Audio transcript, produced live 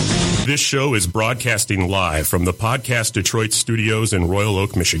This show is broadcasting live from the Podcast Detroit studios in Royal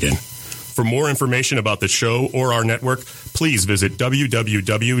Oak, Michigan. For more information about the show or our network, please visit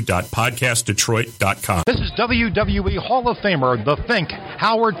www.podcastdetroit.com. This is WWE Hall of Famer, The Think,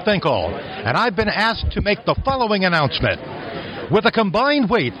 Howard Finkel, and I've been asked to make the following announcement. With a combined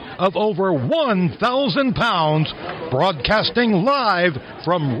weight of over 1,000 pounds, broadcasting live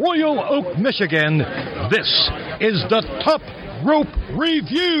from Royal Oak, Michigan, this is the Top Rope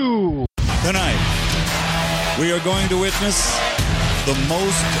Review. Tonight, we are going to witness the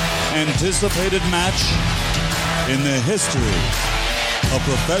most anticipated match in the history of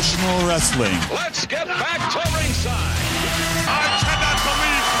professional wrestling. Let's get back to ringside. I cannot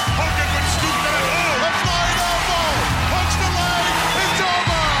believe Hogan would stoop to that low. A flying elbow. Punch the leg. It's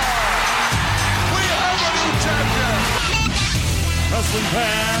over. We have a new champion. Wrestling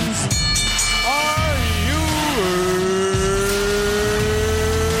fans, are you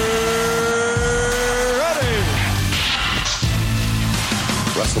ready?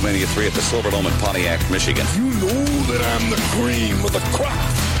 WrestleMania 3 at the Silverdome in Pontiac, Michigan. You know that I'm the cream of the crop.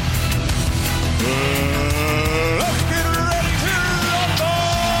 Let's get ready to rumble.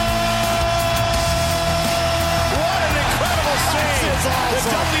 What an incredible scene. This is awesome. The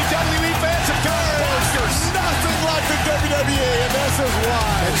WWE fans have got bonkers. Nothing like the WWE, and this is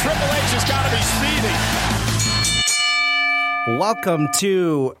why. And Triple H has got to be speedy. Welcome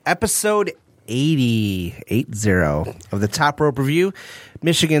to episode 80 of the Top Rope Review.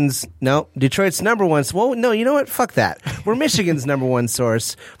 Detroit's number one. Well, no, you know what? Fuck that. We're Michigan's number one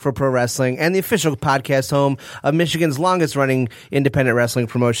source for pro wrestling and the official podcast home of Michigan's longest running independent wrestling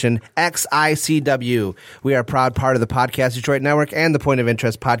promotion, XICW. We are a proud part of the Podcast Detroit Network and the Point of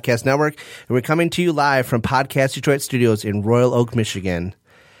Interest Podcast Network. And we're coming to you live from Podcast Detroit Studios in Royal Oak, Michigan.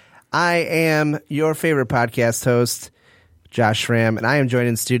 I am your favorite podcast host, Josh Schramm, and I am joined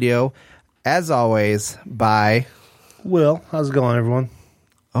in studio, as always, by Will. How's it going, everyone?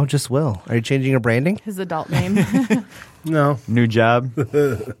 Oh, just Will. Are you changing your branding? His adult name. No. New job.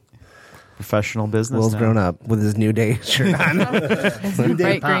 Professional business. Will's now. grown up with his New Day shirt on. New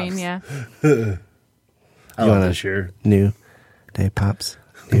Day Bright Pops. green, yeah. I love this shirt. New Day Pops.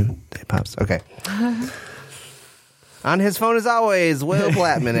 New Day Pops. Okay. On his phone, as always, Will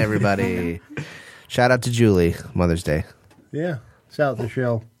Blattman, everybody. Shout out to Julie, Mother's Day. Yeah. Shout out to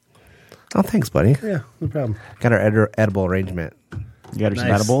Shell. Oh, thanks, buddy. Yeah, no problem. Got our edible arrangement. You got some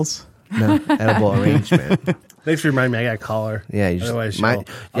Nice. edibles? No, edible arrangement. Thanks for reminding me. I got a collar. Yeah, you Otherwise, just, I'll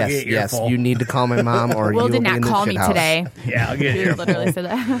get an yes. earful. You need to call my mom, or Will you did will be not in the call shit me house. today. Yeah, I'll get an He earful. literally said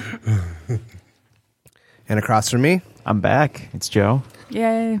that. And across from me, I'm back. It's Joe.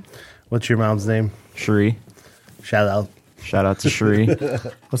 Yay. What's your mom's name? Sheree. Shout out. Shout out to Sheree.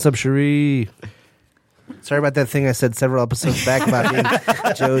 what's up, Cherie? Sorry about that thing I said several episodes back about being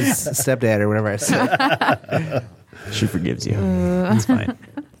Joe's stepdad or whatever I said. She forgives you. It's fine.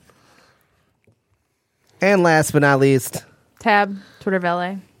 And last but not least, Tab, Twitter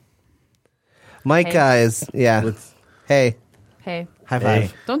valet. Mike Hey. guys. Yeah. What's- Hey, Hey. high Hey.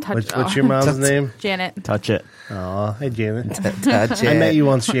 five. Don't touch What's your mom's name? Janet. Touch it. Oh, hey, Janet. Touch I met it. you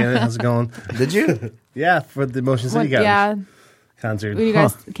once, Janet. How's it going? Did you? Yeah, for the Motion City guys Yeah. concert. When you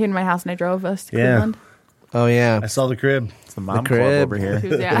guys came to my house and I drove us to Yeah. Cleveland. Oh yeah. I saw the crib. It's the mom The club crib. over here. She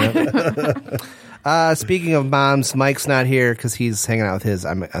was- yeah. Speaking of moms, Mike's not here because he's hanging out with his.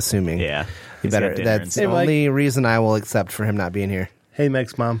 I'm assuming. Yeah. You He's better. got dinner That's and the Hey, Mike. only reason I will accept for him not being here. Hey,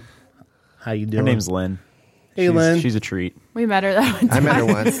 Mike's mom. How you doing? Her name's Lynn. Hey, Lynn. She's a treat. We met her that one I time. met her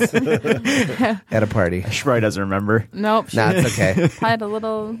once at a party. She probably doesn't remember. Nope. She Nah, it's okay. had a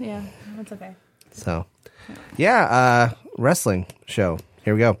little, yeah. That's okay. So, yeah, wrestling show.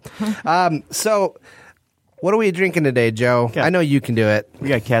 Here we go. So, what are we drinking today, Joe? Yeah. I know you can do it. We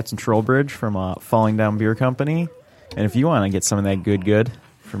got Cats and Trollbridge from Falling Down Beer Company. And if you want to get some of that good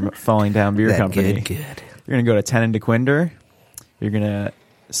from Falling Down Beer That Company, good. you're going to go to 10 and DeQuinder. You're going to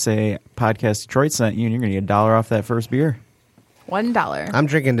say Podcast Detroit sent you, and you're going to get $1 off that first beer. $1. I'm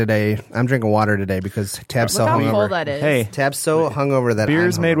drinking today. I'm drinking water today because Tab's so Look how full hungover. that is. Hey, Tab's so hungover that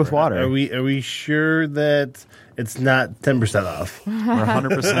beer's I'm made with hungover. water. Are we sure that it's not 10% off? We're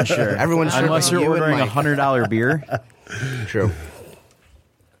 100% sure. Everyone's sure Unless but you're you and ordering a Mike. $100 beer. True.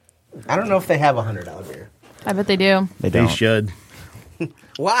 I don't know if they have a $100 beer. I bet they do. They They don't. should.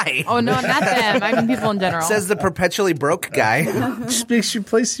 Why? Oh, no, not them. I mean people in general. Says the perpetually broke guy. Just makes your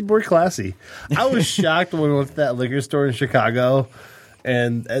place more classy. I was shocked when we went to that liquor store in Chicago,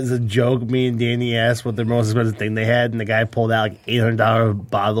 and as a joke, me and Danny asked what their most expensive thing they had, and the guy pulled out like $800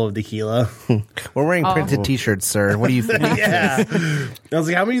 bottle of tequila. We're wearing printed T-shirts, sir. What do you think? Yeah. I was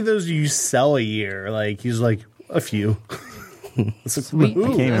like, how many of those do you sell a year? Like, he's like, a few. Sweet. I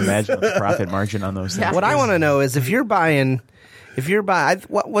can't even imagine what the profit margin on those things. Yeah. What I want to know is if you're buying,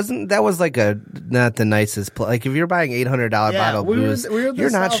 what wasn't that was like not the nicest place. Like if you're buying $800 bottle of booze, we were in the you're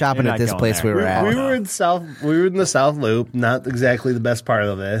not South- shopping You're at not this going place there. we were at. We were in the South Loop, not exactly the best part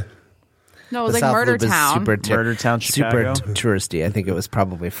of it. No, it was The like South Murder Loop is Town. super Murder Town, Chicago. super touristy. I think it was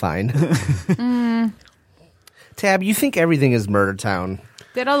probably fine. Tab, you think everything is Murder Town?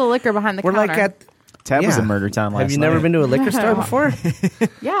 They had all the liquor behind the We're counter. like at. Tab was Yeah. in Murder Town last Have you night. never been to a liquor store before?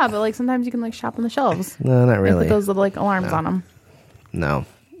 Yeah, but like sometimes you can like shop on the shelves. No, not And really. put those little like alarms on them. No,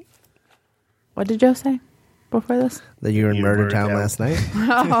 What did Joe say before this? that you were in You were Murder Murder Town Town. last night.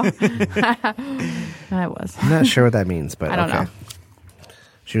 I was. I'm not sure what that means, but I don't okay. know.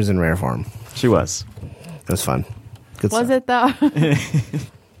 She was in rare form. She was. It was fun. Good Was stuff.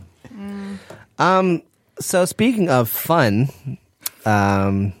 it though? So speaking of fun,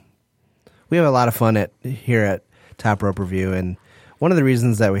 we have a lot of fun here at Top Rope Review, and one of the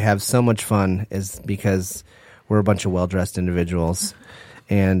reasons that we have so much fun is because we're a bunch of well-dressed individuals.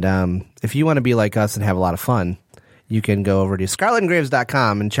 And if you want to be like us and have a lot of fun, you can go over to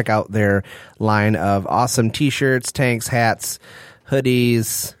scarletandgraves.com and check out their line of awesome t-shirts, tanks, hats,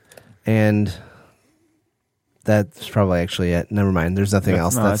 hoodies, and that's probably actually it. Never mind. There's nothing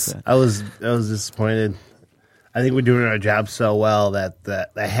else. No, That's that's it. I was disappointed. I think we're doing our job so well that the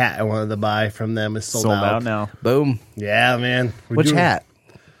hat I wanted to buy from them is sold out now. boom. Yeah, man. We're Which doing- hat?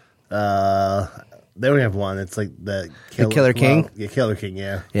 They only have one. It's like the Killer King? Yeah, Killer King.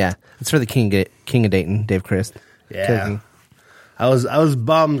 Yeah, Yeah, it's for the King of Dayton, Dave Christ. Killer yeah. King. I was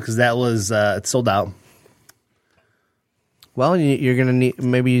bummed because that was it's sold out. Well, you're gonna need.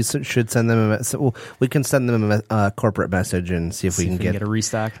 Maybe you should send them we can send them a corporate message and see if we can get a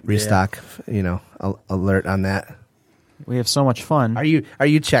restock. restock. You know, alert on that. We have so much fun. Are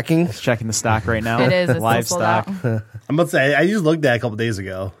you checking? Checking the stock right now? It is. It's live still sold stock. out. I'm about to say I just looked at it a couple days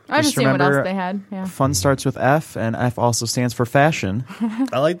ago. I just Just seen what remember- else they had. Yeah. Fun starts with F, and F also stands for fashion.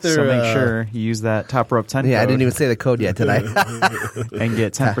 I like their. So make sure you use that Top Rope 10 Yeah, I code didn't even say the code yet, did I? and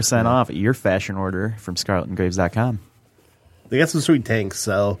get 10% off your fashion order from scarletandgraves.com. They got some sweet tanks.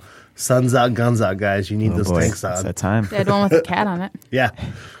 So suns out, guns out, guys. You need those boy. tanks It's on. that time. They had one with a cat on it. Yeah,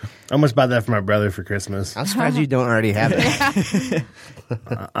 I almost bought that for my brother for Christmas. I'm surprised you don't already have it.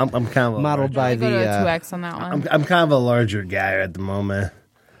 I'm kind of a Modeled by Go to a the. 2X on that one. I'm kind of a larger guy at the moment.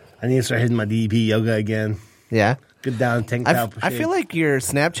 I need to start hitting my DDP yoga again. Yeah, Get down tank I top. feel like your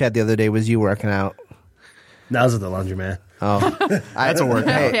Snapchat the other day was you working out. that was at the laundromat. Oh, that's a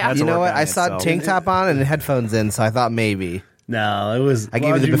workout. Hey, Yeah. That's you a know what? workout I in saw itself. tank top on and headphones in, so I thought maybe No, it was. I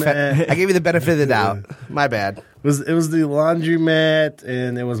gave you the laundromat. I gave you the benefit of the doubt. My bad. It was the laundromat,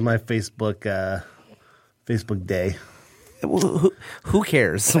 and it was my Facebook day. Who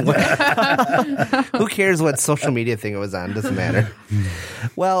cares? Who cares what social media thing it was on? Doesn't matter.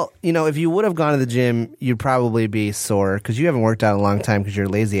 Well, you know, if you would have gone to the gym, you'd probably be sore because you haven't worked out in a long time because you're a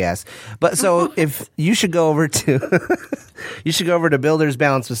lazy ass. But so if you should go over to Builders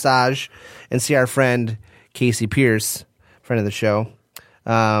Balance Massage and see our friend Casey Pierce, friend of the show.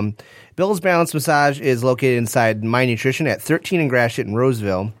 Builders Balance Massage is located inside My Nutrition at 13 in Gratiot in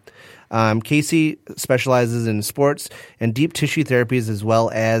Roseville. Casey specializes in sports and deep tissue therapies as well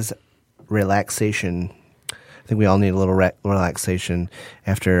as relaxation. I think we all need a little relaxation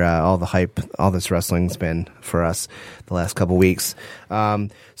after all the hype, all this wrestling's been for us the last couple weeks.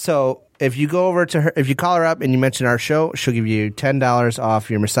 So if you go over to her, if you call her up and you mention our show, she'll give you $10 off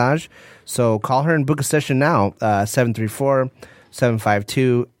your massage. So call her and book a session now,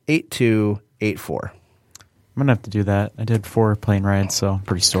 734-752-8284. I'm going to have to do that. I did 4 plane rides, so I'm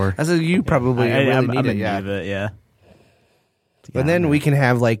pretty sore. I said you probably really I'm need it, in yeah. need of it, yeah. But then we can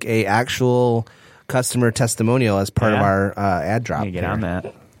have like a actual customer testimonial as part of Yeah. our ad drop. Get on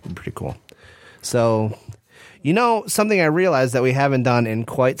that. Pretty cool. So, you know, something I realized that we haven't done in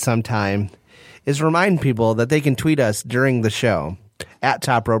quite some time is remind people that they can tweet us during the show at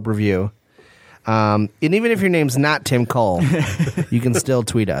Top Rope Review. And even if your name's not Tim Cole, you can still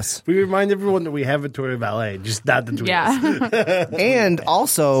tweet us. We remind everyone that we have a Tour Valet, just not the tweets. Yeah. And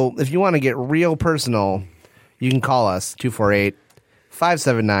also, if you want to get real personal, you can call us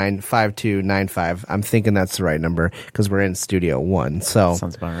 248-579-5295. I'm thinking that's the right number because we're in Studio 1. So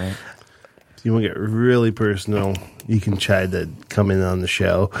Sounds about right. If you want to get really personal, you can try to come in on the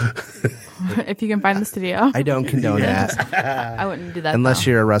show. If you can find the studio. I don't condone that I wouldn't do that. unless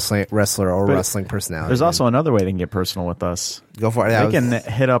though. you're a wrestler or But wrestling personality. There's also another way they can get personal with us. Go for it. That They was-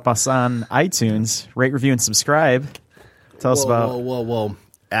 can hit up us on iTunes, rate, review, and subscribe. Tell us about. Whoa.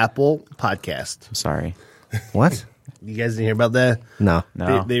 Apple Podcast. I'm sorry. what? You guys didn't hear about that? No.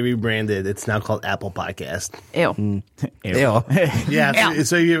 They rebranded. It's now called Apple Podcast. Ew. Ew. Yeah.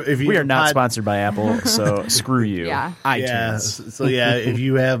 So if you We are not sponsored by Apple, so screw you. Yeah. Yeah. iTunes. So yeah, if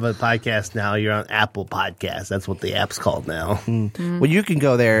you have a podcast now, you're on Apple Podcast. That's what the app's called now. Well, you can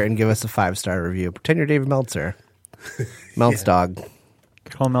go there and give us a 5-star review. Pretend you're David Meltzer. Meltz dog.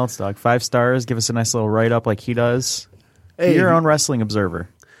 Call Meltz Dog 5 stars. Give us a nice little write up like he does. Hey, Be your own wrestling observer.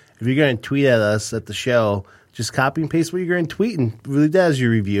 If you're going to tweet at us at the show, just copy and paste what you're going to tweet and really does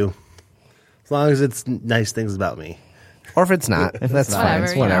your review. As long as it's nice things about me. Or if it's not, that's fine.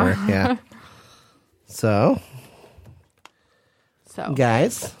 It's whatever. Yeah. So,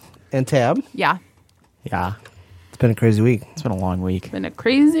 guys, and Tab. Yeah. Yeah. It's been a crazy week. It's been a long week. Been a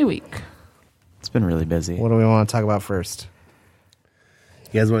crazy week. It's been really busy. What do we want to talk about first?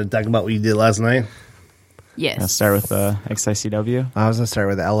 You guys want to talk about what you did last night? Yes. I'll start with XICW. I was going to start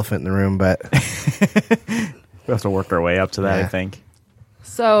with the elephant in the room, but We have to work our way up to that, Yeah. I think.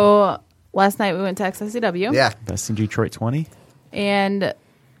 So last night we went to XICW. yeah. Best in Detroit 20. And it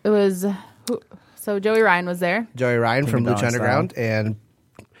was, so Joey Ryan was there. Joey Ryan from Dong Lucha style. Underground and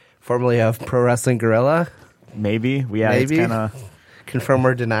formerly of Pro Wrestling Guerrilla. Maybe. Yeah, Maybe. it's kind of... Confirm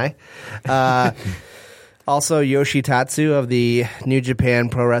or deny. Also, Yoshitatsu of the New Japan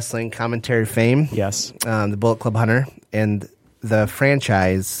Pro Wrestling commentary fame. Yes. The Bullet Club Hunter. And the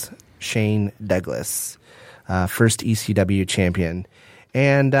franchise, Shane Douglas. First ECW champion.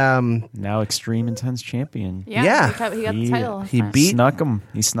 And Now Extreme Intense champion. Yeah. He got the title. last he time. beat Snuck him.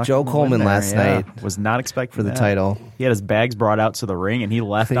 He snuck Joe him a Coleman win there, last yeah. night Was not expecting for the that. title. He had his bags brought out to the ring, and he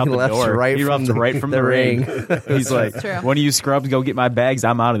left out He the left door. right he from left right from the ring. He's like, true. one of you scrubs, go get my bags.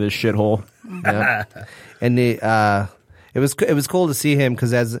 I'm out of this shithole. Yep. And it was cool to see him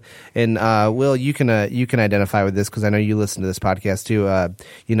because Will, you can identify with this because I know you listen to this podcast too.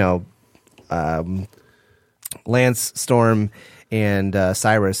 Lance Storm and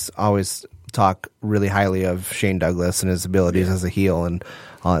Cyrus always talk really highly of Shane Douglas and his abilities as a heel and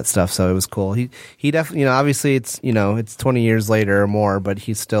all that stuff. So it was cool. He definitely, obviously it's 20 years later or more, but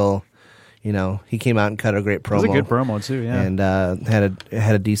he's still, he came out and cut a great promo. It was a good promo too, yeah. And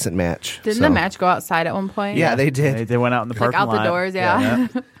had a decent match. Didn't So- the match go outside at one point? Yeah, they did. They went out in the Like parking out lot. the doors, yeah.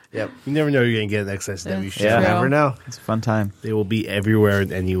 Yep. You never know you're going to get an XSW show. Yeah. You never know. It's a fun time. They will be everywhere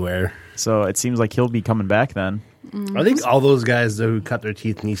and anywhere. So it seems like he'll be coming back then. I think all those guys though, who cut their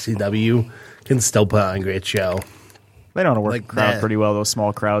teeth in ECW can still put on a great show. They know how to work Like the crowd that. pretty well. Those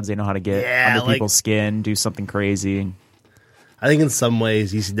small crowds, they know how to get Yeah, under like- people's skin, do something crazy. I think in some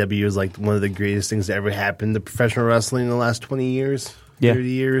ways ECW is like one of the greatest things that ever happened to professional wrestling in the last 20 years, Yeah. 30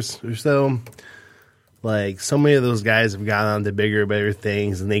 years or so. Like so many of those guys have gone on to bigger, better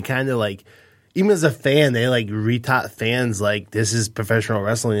things, and they kind of like, even as a fan, they like retaught fans like this is professional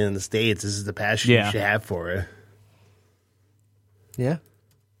wrestling in the States. This is the passion Yeah. you should have for it. Yeah.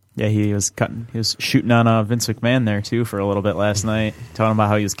 Yeah, he was shooting on Vince McMahon there too for a little bit last night, talking about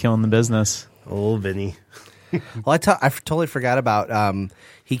how he was killing the business. Oh, Vinny. Well, I totally forgot about.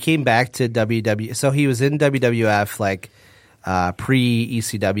 He came back to WWE. So he was in WWF like pre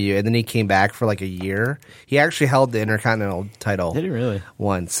ECW, and then he came back for like a year. He actually held the Intercontinental title. Did he really?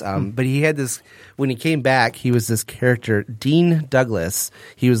 Once? But he had this. When he came back, he was this character, Dean Douglas.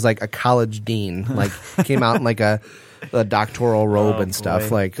 He was like a college dean. Like came out in like a doctoral robe and stuff.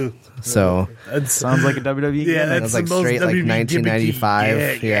 boy. Like so. Sounds like a WWE Yeah, gimmick. It that's was like the most straight like WWE 1995.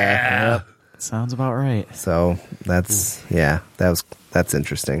 gimmicky. Yeah. Yep. Sounds about right. So that's that's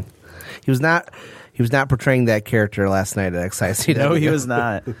interesting. He was not portraying that character last night at XICW. No, he was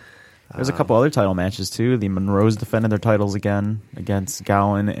not. There's a couple other title matches too. The Monroes defended their titles again against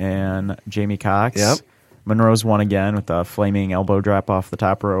Gowan and Jamie Cox. Yep. Monroes won again with a flaming elbow drop off the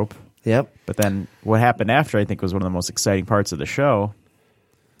top rope. Yep. But then what happened after, I think, was one of the most exciting parts of the show.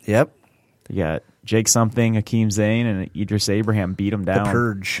 Yep. You got Jake Something, Hakeem Zayn, and Idris Abraham beat him down.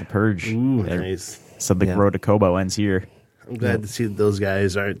 Purge. The Purge. Ooh, They- nice. So the Yeah. road to Kobo ends here. I'm glad to see that those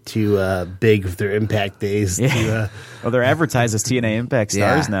guys aren't too big with their impact days. Yeah. Well, they're advertised as TNA Impact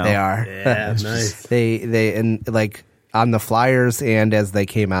stars now. They are. Yeah, nice. They and like on the flyers and as they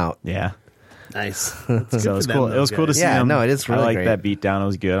came out. Yeah. Nice. So it was cool. It was cool to see Yeah, them. no, it is really I like great. that beatdown. It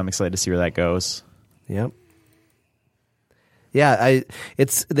was good. I'm excited to see where that goes. Yep. Yeah,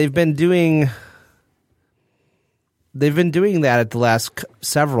 they've been doing that at the last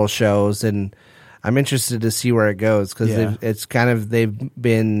several shows, and I'm interested to see where it goes because Yeah. they've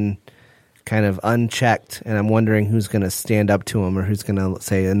been kind of unchecked, and I'm wondering who's going to stand up to them or who's going to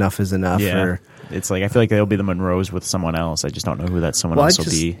say enough is enough. Yeah. Or It's like I feel like they'll be the Monroes with someone else. I just don't know who that someone else will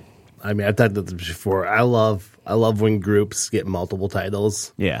be. I mean, I've talked about this before. I love when groups get multiple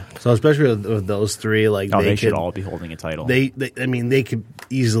titles. Yeah. So especially with those three, like they should all be holding a title. They could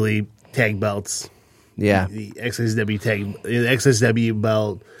easily tag belts. Yeah. The XSW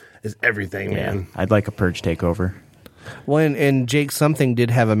belt is everything, man. I'd like a Purge takeover. Well, and Jake Something did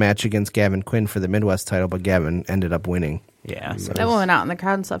have a match against Gavin Quinn for the Midwest title, but Gavin ended up winning. Yeah. So That one went out in the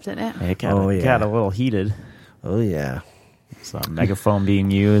crowd and stuff, didn't it? it got a little heated. Oh, yeah. So megaphone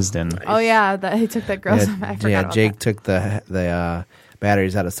being used and Oh yeah, he took that girl's. I forgot about Jake that. took the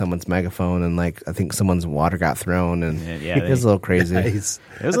batteries out of someone's megaphone, and like I think someone's water got thrown, and it was a little crazy. Nice.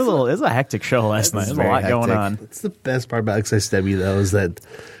 it was a hectic show last night. There's a lot going on. That's the best part about XSW, though, is that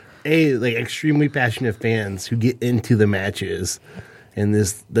like extremely passionate fans who get into the matches, and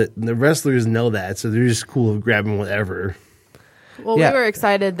the wrestlers know that, so they're just cool with grabbing whatever. Well, Yeah. we were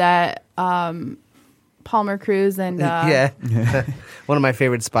excited that Palmer Cruz and Yeah, one of my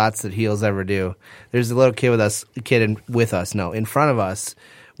favorite spots that heels ever do. There's a little kid in front of us,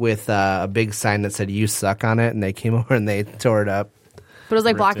 with a big sign that said "You suck" on it, and they came over and they tore it up. but it was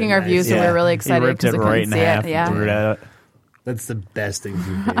like blocking our view, so we were really excited He ripped because it we right couldn't in see half. it. Yeah. And threw it at it. That's the best thing to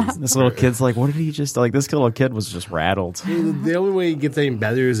do. This little kid's like, what did he just like? This little kid was just rattled. The only way it gets any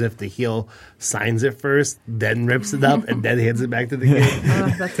better is if the heel signs it first, then rips it up, and then hands it back to the kid.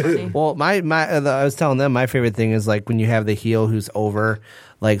 Oh, that's funny. Well, I was telling them my favorite thing is like when you have the heel who's over,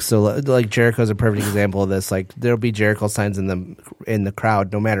 like Jericho's a perfect example of this. Like there'll be Jericho signs in the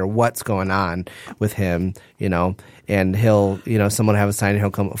crowd no matter what's going on with him, and he'll someone will have a sign and he'll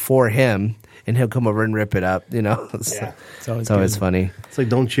come for him. And he'll come over and rip it up, Yeah. It's always funny. It's like,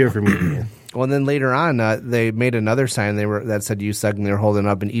 don't cheer for me, man. Well, then later on, they made another sign that said "You suck," and they were holding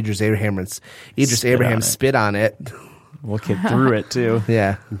up, and Idris Abraham spit on it. Little kid threw it too.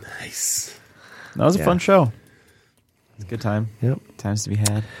 Yeah, Nice. That was a fun show. It was a good time. Yep. Times to be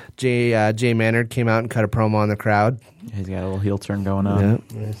had. Jay Maynard came out and cut a promo on the crowd. He's got a little heel turn going on.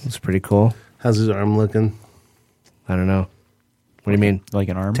 Yeah, it's pretty cool. How's his arm looking? I don't know. What do you mean? Like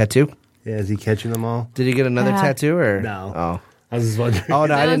an arm? Tattoo? Yeah, is he catching them all? Did he get another tattoo or No. Oh. I was just wondering. Oh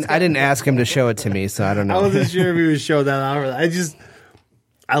no, I didn't ask him to show it to me, so I don't know. I wasn't sure if he was showing that out.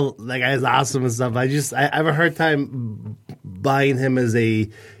 That guy's awesome and stuff. I have a hard time buying him as a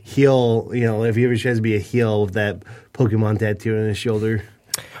heel. If he ever tries to be a heel with that Pokemon tattoo on his shoulder.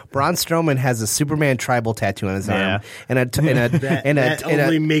 Braun Strowman has a Superman tribal tattoo on his arm, and That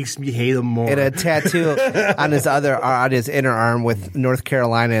only makes me hate him more. and a tattoo on his inner arm with North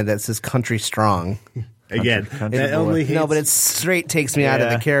Carolina that says "Country Strong." Again, Country that boy. only No, but it straight takes me out of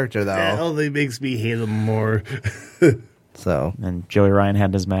the character that though. only makes me hate him more. So And Joey Ryan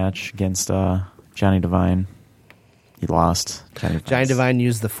had his match against Johnny Devine. He lost. Johnny Devine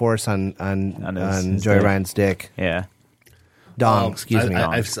used the force on his Joey dick. Ryan's dick. Yeah. Dong, excuse me.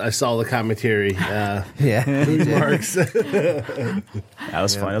 I saw the commentary. Yeah, he did. Marks. That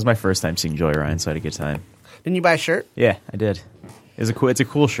was fun. It was my first time seeing Joey Ryan, so I had a good time. Didn't you buy a shirt? Yeah, I did. It's a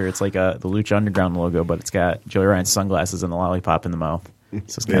cool shirt. It's like the Lucha Underground logo, but it's got Joey Ryan's sunglasses and the lollipop in the mouth. So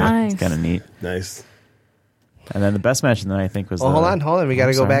it's Nice. kind of neat. Nice. And then the best match of the night, I think, was. Well, hold on. We got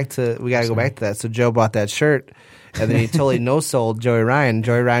to go sorry. back to that. So Joe bought that shirt, and then he totally no-sold Joey Ryan.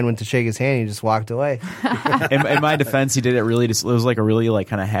 Joey Ryan went to shake his hand, and he just walked away. In my defense, he did it really. It was like a really like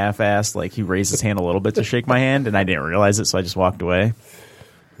kind of half-assed. Like he raised his hand a little bit to shake my hand, and I didn't realize it, so I just walked away.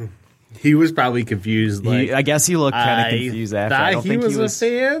 He was probably confused. I guess he looked kind of confused after. I don't think he was a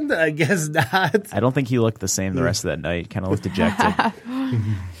fan. I guess not. I don't think he looked the same the rest of that night. Kind of looked dejected.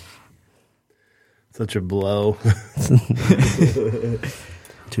 Such a blow.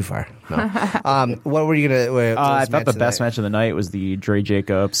 Too far. No. What were you gonna? I thought the best match of the night was the Dre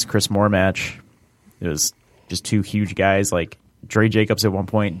Jacobs Chris Moore match. It was just two huge guys. Like Dre Jacobs at one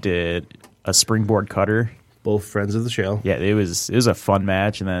point did a springboard cutter. Both friends of the show. Yeah, it was a fun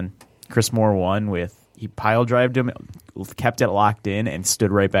match, and then Chris Moore won with he pile drived him, kept it locked in, and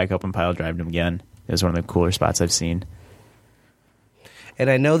stood right back up and pile drived him again. It was one of the cooler spots I've seen. And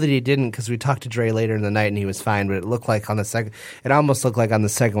I know that he didn't because we talked to Dre later in the night and he was fine. But it looked like on the second, it almost looked like on the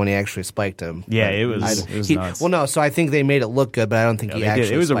second one he actually spiked him. Yeah, But it was nuts. Well, no, so I think they made it look good, but I don't think he They actually.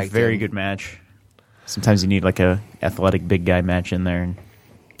 did. It was a spiked very him. good match. Sometimes you need like a athletic big guy match in there.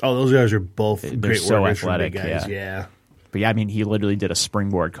 Oh, those guys are both They're great so workers for big athletic, guys. Yeah. But yeah, I mean, he literally did a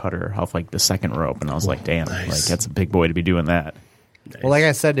springboard cutter off like the second rope, and I was like, damn, Nice. like that's a big boy to be doing that. Well, like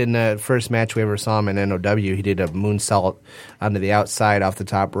I said in the first match we ever saw him in NOW, he did a moonsault onto the outside off the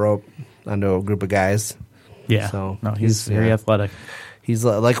top rope onto a group of guys. Yeah. So No, he's very athletic. He's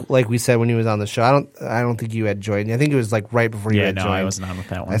like we said when he was on the show. I don't think you had joined. I think it was like right before you had joined. I wasn't on with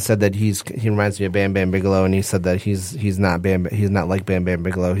that one. I said that he reminds me of Bam Bam Bigelow, and he said that he's not like Bam Bam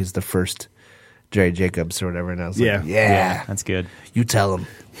Bigelow. He's the first Jerry Jacobs or whatever. And I was like, yeah, that's good. You tell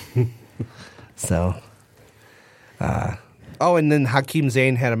him. So, and then Hakeem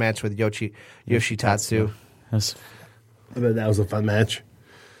Zayn had a match with Yoshitatsu. I bet that was a fun match.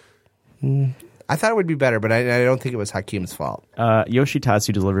 I thought it would be better, but I don't think it was Hakeem's fault.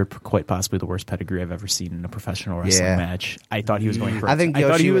 Yoshitatsu delivered quite possibly the worst pedigree I've ever seen in a professional wrestling match. I thought he was going for. I think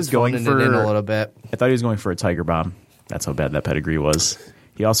Yoshi was going for it in a little bit. I thought he was going for a Tiger Bomb. That's how bad that pedigree was.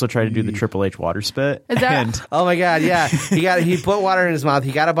 He also tried to do the Triple H water spit. Oh my god, yeah. He put water in his mouth.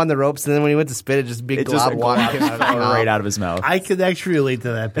 He got up on the ropes, and then when he went to spit, it just big glob of water came out of his mouth. Right out of his mouth. I could actually relate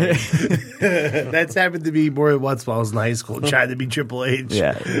to that pain. That's happened to me more than once while I was in high school, trying to be Triple H.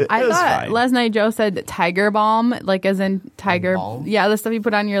 Yeah, I thought last night Joe said Tiger Balm, like as in Tiger. Balm? Yeah, the stuff you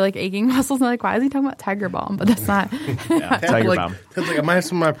put on your like aching muscles. And I'm like, why is he talking about Tiger Balm? But that's not. Tiger Bomb. It's like I might have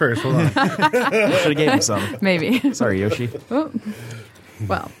some in my purse. Hold on. Should have gave him some. Maybe. Sorry, Yoshi. Oh.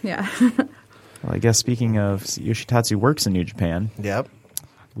 Well, yeah. Well, I guess speaking of Yoshitatsu works in New Japan. Yep.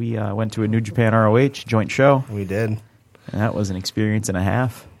 We went to a New Japan ROH joint show. We did. And that was an experience and a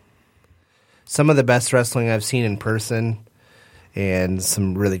half. Some of the best wrestling I've seen in person, and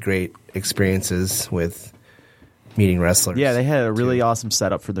some really great experiences with meeting wrestlers. Yeah, they had a really awesome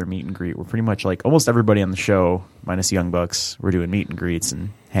setup for their meet and greet. We're pretty much like almost everybody on the show, minus Young Bucks, we're doing meet and greets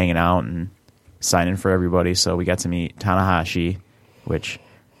and hanging out and signing for everybody. So we got to meet Tanahashi, which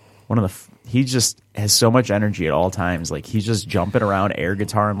he just has so much energy at all times. Like he's just jumping around, air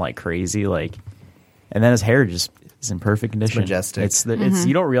guitaring like crazy. Like, and then his hair just is in perfect condition. It's majestic. It's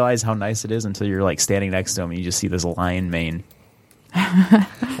you don't realize how nice it is until you're like standing next to him and you just see this lion mane.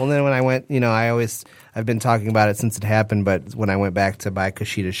 Well, then when I went, I've been talking about it since it happened, but when I went back to buy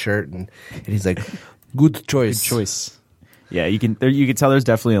Kushida's shirt, and he's like, good choice. Good choice. Yeah, you can tell there's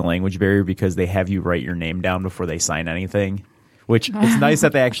definitely a language barrier because they have you write your name down before they sign anything. Which it's nice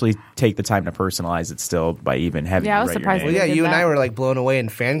that they actually take the time to personalize it still by even having you write your name. Well, yeah, you and I were like blown away and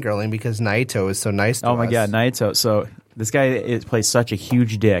fangirling because Naito is so nice to us. Oh my god, Naito! So this guy plays such a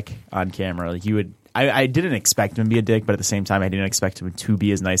huge dick on camera. Like I didn't expect him to be a dick, but at the same time, I didn't expect him to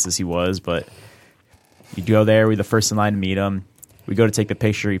be as nice as he was. But you go there, we're the first in line to meet him. We go to take the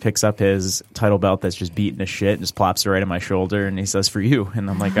picture. He picks up his title belt that's just beaten to shit and just plops it right on my shoulder. And he says, "For you." And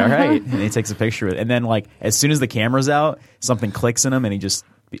I'm like, all right. And he takes a picture with it. And then, like, as soon as the camera's out, something clicks in him and he just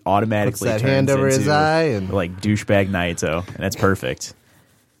automatically puts that turns hand over into, his eye. And like, douchebag Naito. And that's perfect.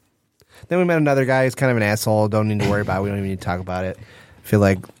 Then we met another guy who's kind of an asshole. Don't need to worry about it. We don't even need to talk about it. I feel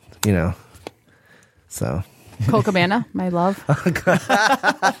like, so. Cole Cabana, my love.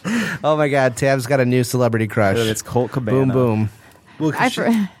 Oh, my God. Tab's got a new celebrity crush. It's Colt Cabana. Boom, boom. Well,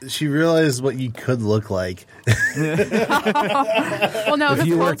 she realized what you could look like. Well, no, if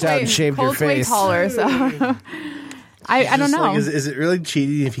you worked out and shaved your face. Way taller, so I don't know. Like, is it really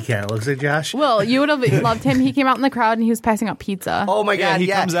cheating if he kind of looks like Josh? Well, you would have loved him. He came out in the crowd and he was passing out pizza. Oh my God! He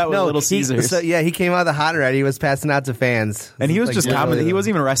comes out with Little Caesars. He came out of the hot and ready. He was passing out to fans, and he was just commentating. He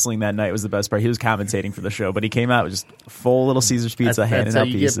wasn't even wrestling that night. Was the best part. He was commentating for the show, but he came out with just full Little Caesars pizza, handing out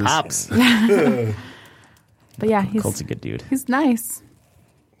pieces. Get pops. But yeah, Colt's a good dude. He's nice.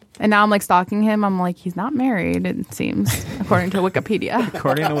 And now I'm like stalking him. I'm like, he's not married, it seems, according to Wikipedia.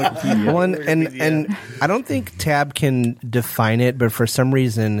 According to Wikipedia. Well, and I don't think Tab can define it, but for some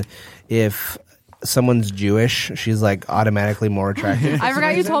reason, if someone's Jewish, she's like automatically more attractive. I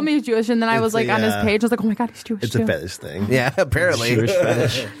forgot you told me he's Jewish, and then I was like on his page. I was like, oh my God, he's Jewish. It's too. a fetish thing. Yeah, apparently. Jewish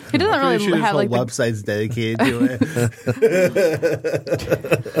fetish. He doesn't really have like websites dedicated to it.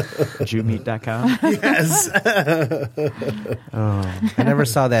 Jewmeat.com. Yes. I never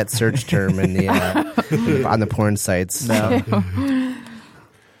saw that search term in the on the porn sites. No.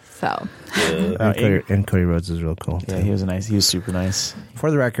 So. And Cody Rhodes is real cool. Yeah, too. he was super nice. For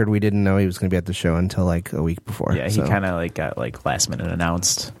the record, we didn't know he was going to be at the show until like a week before. Yeah, he kind of like got like last minute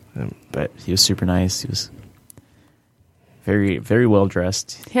announced, but he was super nice. He was very, very well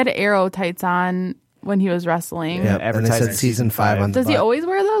dressed. He had Arrow tights on when he was wrestling. Yeah, and it said season 5 on the Does he always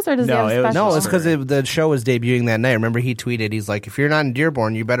wear those, or does he have special? No, it's because the show was debuting that night. Remember, he tweeted, he's like, if you're not in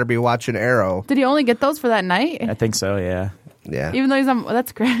Dearborn, you better be watching Arrow. Did he only get those for that night? I think so, yeah. Yeah. Even though he's on,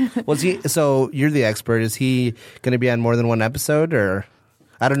 that's great. Was he? So you're the expert. Is he going to be on more than one episode, or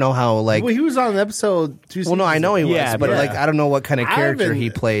I don't know how? Like, well, he was on episode 2. Well, no, I know he was, but like, I don't know what kind of character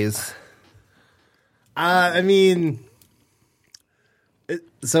he plays. I mean,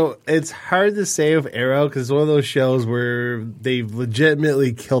 so it's hard to say with Arrow because it's one of those shows where they've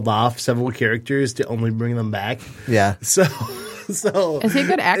legitimately killed off several characters to only bring them back. Yeah. So Is he a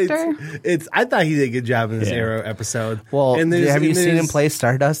good actor? It's I thought he did a good job in this Yeah. Arrow episode. Well, and have you seen him play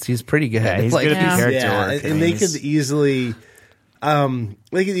Stardust? He's pretty good. Yeah, he's good at the character work. and they could easily.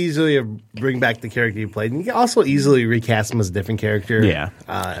 They could easily bring back the character he played. And you can also easily recast him as a different character. Yeah.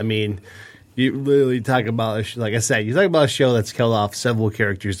 I mean, you literally talk about, like I said, you talk about a show that's killed off several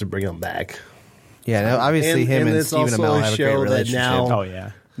characters to bring them back. Yeah, no, obviously him and it's Stephen also Amell a have a great show that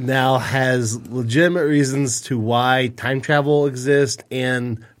relationship. now has legitimate reasons to why time travel exists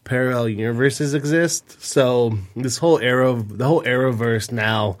and parallel universes exist. So this whole the whole Arrowverse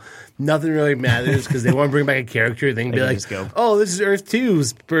now, nothing really matters because they want to bring back a character. They can be can like, just go. "Oh, this is Earth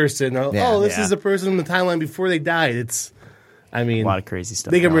 2's person." Or, Yeah. "Oh, this Yeah. is the person in the timeline before they died." I mean, A lot of crazy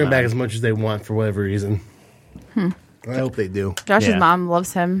stuff. they can bring going it back on. as much as they want for whatever reason. I hope they do. Josh's Yeah. mom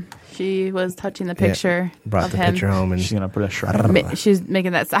loves him. She was touching the picture Brought of the him. picture home and She's gonna put a shrine. She's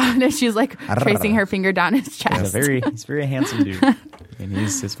making that sound, and she's like tracing her finger down his He's chest. he's very handsome dude, and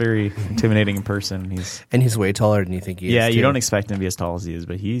he's very intimidating in person. he's way taller than you think he is. Yeah, you too. don't expect him to be as tall as he is,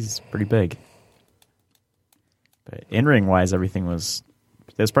 but he's pretty big. But in ring wise,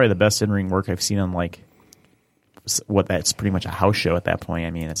 that's probably the best in ring work I've seen on that's pretty much a house show at that point.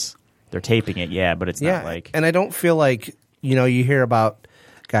 I mean, they're taping it, but it's not like. And I don't feel like you hear about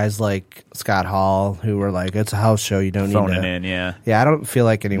guys like Scott Hall who were like, it's a house show, you don't need phoning to. in, yeah. Yeah, I don't feel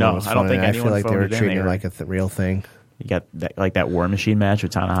like anyone No, was I don't phoning think in. I feel anyone like they were phoned it in. treating They it were- like a real thing. You got that War Machine match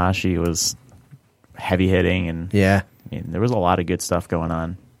with Tanahashi was heavy hitting, and Yeah. I mean, there was a lot of good stuff going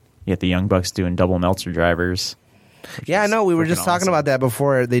on. You got the Young Bucks doing double Meltzer drivers. Yeah, I know. We were just freaking talking awesome. about that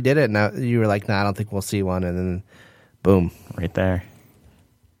before they did it. Now you were like, "Nah, I don't think we'll see one." And then, boom. Right there.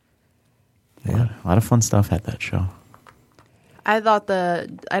 Yeah, a lot of fun stuff at that show. I thought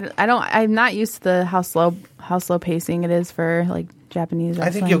I'm not used to the how slow pacing it is for like Japanese wrestling.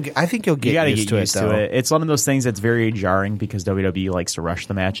 I think you'll get You got to used get to used it, to though. it. It's one of those things that's very jarring because WWE likes to rush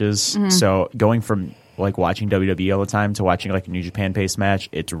the matches. Mm-hmm. So going from like watching WWE all the time to watching like a New Japan paced match,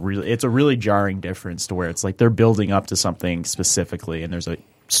 it's a really jarring difference to where it's like they're building up to something specifically, and there's a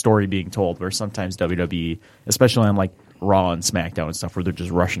story being told. Where sometimes WWE, especially on like Raw and SmackDown and stuff, where they're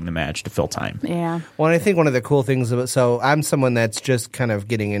just rushing the match to fill time. Yeah. Well, and I think one of the cool things about so I'm someone that's just kind of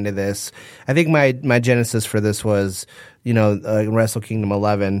getting into this. I think my genesis for this was Wrestle Kingdom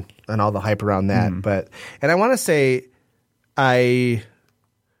 11 and all the hype around that. Mm-hmm. And I want to say I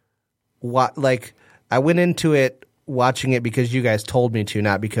went into it watching it because you guys told me to,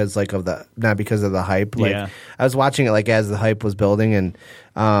 not because of the hype. Like Yeah. I was watching it like as the hype was building,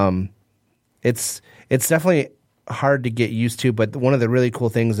 and it's definitely hard to get used to, but one of the really cool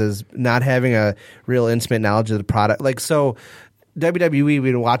things is not having a real intimate knowledge of the product. Like, so WWE we've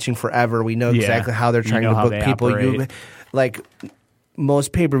been watching forever. We know Yeah. exactly how they're You trying know to how book they people. operate. Like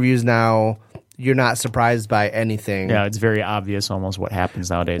most pay-per-views now, you're not surprised by anything. Yeah, it's very obvious almost what happens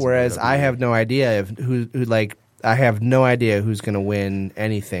nowadays. Whereas in I WWE. have no idea I have no idea who's going to win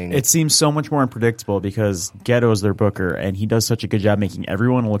anything. It seems so much more unpredictable because Ghetto's their booker, and he does such a good job making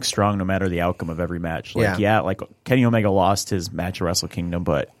everyone look strong no matter the outcome of every match. Like Kenny Omega lost his match at Wrestle Kingdom,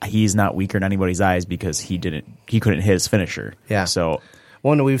 but he's not weaker in anybody's eyes because he couldn't hit his finisher. Yeah. So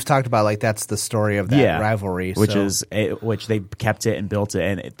one we've talked about, like that's the story of that rivalry, which so. which they kept it and built it,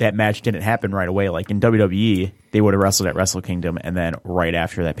 and that match didn't happen right away. Like in WWE, they would have wrestled at Wrestle Kingdom, and then right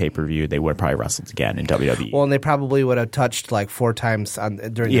after that pay-per-view, they would have probably wrestled again in WWE. Well, and they probably would have touched like 4 times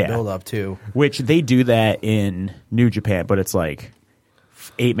during the build-up too. Which they do that in New Japan, but it's like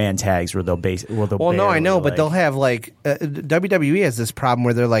 8-man tags where they'll Well, no, I know, but they'll have like WWE has this problem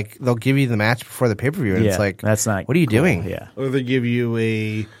where they'll give you the match before the pay-per-view, and it's like, that's not what are you cool. doing? Yeah. Or they give you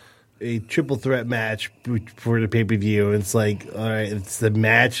a triple threat match for the pay per view. It's like, all right, it's the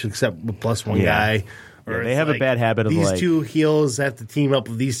match except with plus one guy. Or they it's have a bad habit of these like two heels have to team up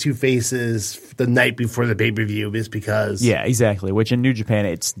with these two faces the night before the pay per view, just because. Yeah, exactly. Which in New Japan,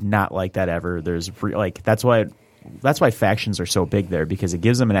 it's not like that ever. That's why factions are so big there, because it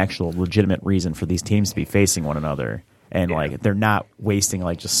gives them an actual legitimate reason for these teams to be facing one another, and like they're not wasting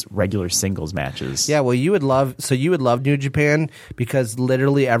like just regular singles matches. Yeah, well, you would love New Japan because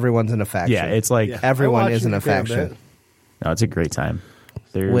literally everyone's in a faction. Yeah, it's like everyone is in a faction. No, it's a great time.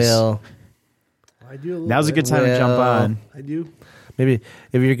 I do. Now's a good time to jump on. I do. Maybe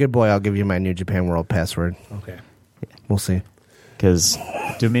if you're a good boy, I'll give you my New Japan World password. Okay. We'll see. Because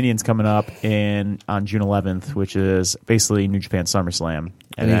Dominion's coming up on June 11th, which is basically New Japan SummerSlam.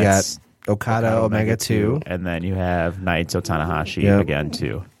 And you got that's Okada, Omega 2. And then you have Naito Tanahashi again,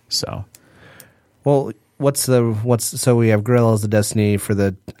 too. So, Well, so we have Guerrillas of Destiny for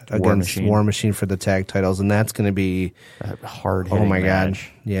the against Machine. War Machine for the tag titles, and that's going to be A hard. oh my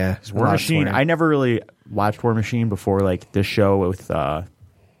match. god, yeah. War a lot of Machine. swearing. I never really watched War Machine before, like this show with the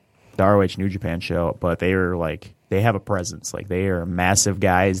ROH New Japan show, but they have a presence. Like they are massive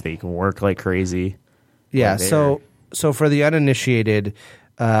guys. They can work like crazy. Yeah, Like, so for the uninitiated,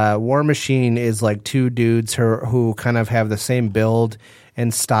 War Machine is like two dudes who kind of have the same build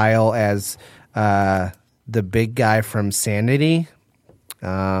and style as the big guy from Sanity.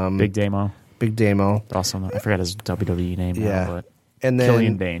 Big Damo. Big Damo. Also, I forgot his WWE name. Yeah. Now, but And then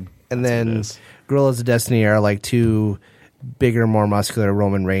Killian Dane. And That's what it then is. Guerrillas of Destiny are like two bigger, more muscular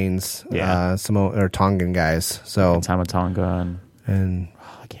Roman Reigns, Yeah. or Tongan guys. So Tama Tonga and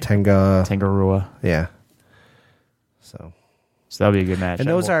can't Tenga, Tangarua. yeah. So that'll be a good match. and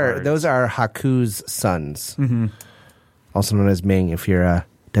on those both are cards. those are Haku's sons, also known as Ming. If you're a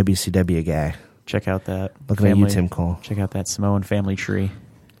WCW guy, Check out that. looking at you, Tim Cole. Check out that Samoan family tree.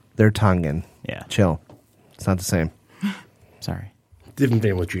 They're Tongan. Yeah. Chill. It's not the same. Sorry. Different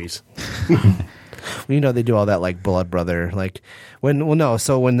family trees. You know they do all that like blood brother, like when the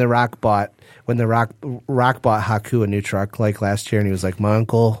Rock bought Haku a new truck like last year, and he was like my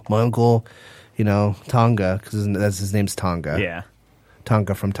uncle, you know, Tonga, because that's his name's Tonga. Yeah.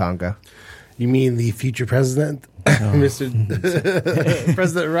 Tonga from Tonga. You mean the future president, Mr.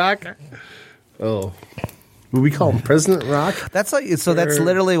 President Rock? Oh, would we call him President Rock? That's like so. That's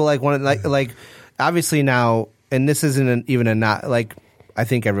literally like one of like obviously now, and this isn't even a not like. I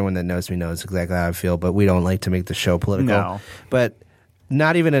think everyone that knows me knows exactly how I feel, but we don't like to make the show political. No. But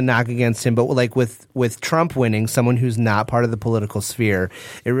not even a knock against him, but like with Trump winning, someone who's not part of the political sphere,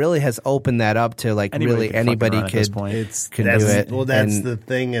 it really has opened that up to like Anybody anybody can fucking run at this could point. could do it. Well, that's And- the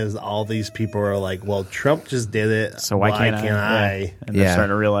thing is all these people are like, well, Trump just did it, So why can't I? I? Yeah. And they're Yeah.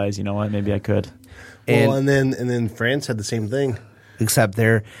 starting to realize, you know what? Maybe I could. Well, And- and then France had the same thing. except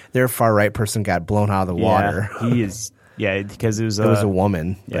their far right person got blown out of the water. Yeah, he is. Yeah, because it was It was a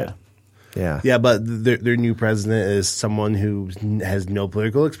woman. Yeah. But, yeah. Yeah, but their new president is someone who has no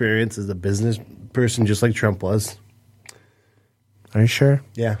political experience, is a business person just like Trump was. Are you sure?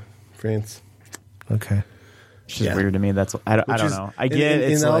 Yeah, France. Okay. It's just Yeah. weird to me. That's I don't know. I get and,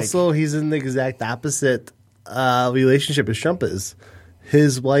 it's and like, also he's in the exact opposite relationship as Trump is.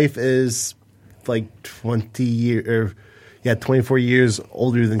 His wife is like 24 years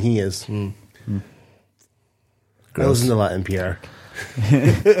older than he is. I listen to a lot of NPR.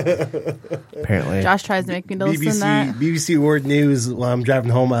 Apparently. Josh tries to make me to listen to that. BBC World News when I'm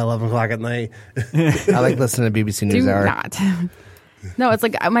driving home at 11 o'clock at night. I like listening to BBC Do NewsHour. not. No, it's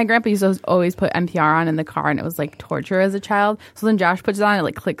like my grandpa used to always put NPR on in the car, and it was like torture as a child. So then Josh puts it on, and it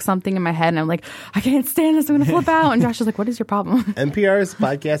like clicks something in my head, and I'm like, I can't stand this. I'm gonna flip out. And Josh is like, "What is your problem?" NPR is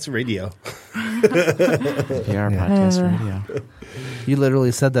podcast radio. PR podcast radio. You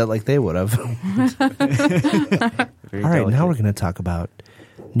literally said that like they would have. Very All right, now delicate. we're going to talk about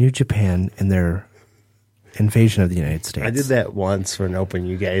New Japan and their invasion of the United States. I did that once for an open.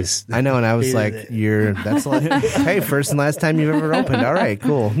 You guys, I know, and I was hated like, it. that's like, hey, first and last time you've ever opened. All right,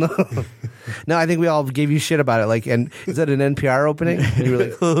 cool. No, I think we all gave you shit about it. Like, and is that an NPR opening? And you were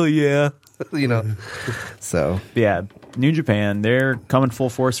like, oh, yeah. You know, so. Yeah, New Japan, they're coming full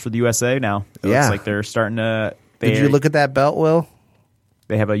force for the USA now. It Yeah. looks like they're starting to. Did you look at that belt, Will?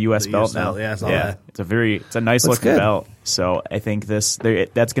 They have a U.S. The belt US now. belt, yeah, I saw that. It's a nice Looks looking good. belt. So I think that's going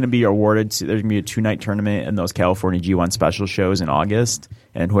to be awarded to. There's going to be a 2-night tournament in those California G1 special shows in August,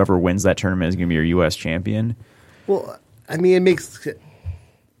 and whoever wins that tournament is going to be your U.S. champion. Well, I mean, it makes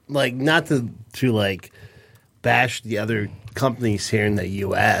like not to like bash the other companies here in the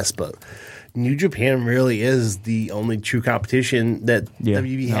U.S., but New Japan really is the only true competition that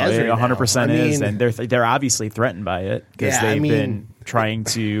WB has right now. 100% I is, mean, and they're obviously threatened by it because Yeah, I they've mean- been trying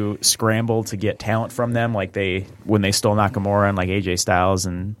to scramble to get talent from them, like when they stole Nakamura and like AJ Styles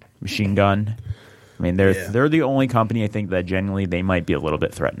and Machine Gun. I mean, they're the only company I think that genuinely they might be a little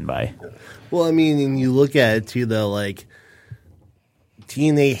bit threatened by. Well, I mean, and you look at it too, though, like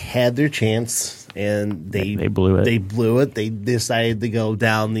TNA had their chance and they blew it. They blew it. They decided to go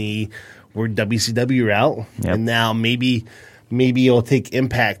down the WCW route, Yep. and now maybe it'll take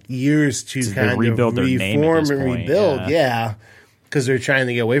Impact years to To kind rebuild of their name at reform this and point, rebuild. yeah. Yeah, because they're trying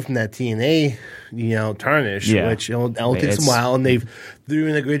to get away from that TNA, tarnish, Yeah. which it'll take It's- some while, and they're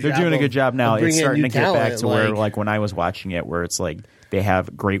doing a good They're job. doing a of- good job now. of It's bringing in starting new to get back talent, to where, like when I was watching it, where it's like they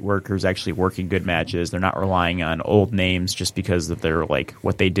have great workers actually working good matches. They're not relying on old names just because of their like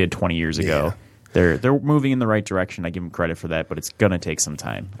what they did 20 years ago. They're moving in the right direction. I give them credit for that, but it's gonna take some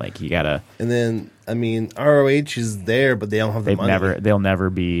time. Like you gotta. And then, I mean, ROH is there, but they don't have the money. They'll never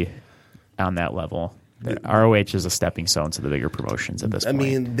be on that level. ROH is a stepping stone to the bigger promotions at this point. I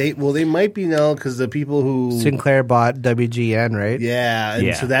mean, they might be now because the people who Sinclair bought WGN, right? Yeah, and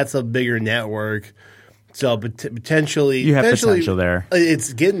Yeah. so that's a bigger network. So potentially, You have potential there.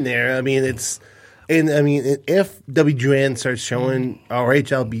 It's getting there. I mean, if WGN starts showing ROH,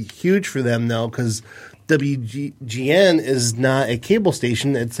 that'll be huge for them though, because WGN is not a cable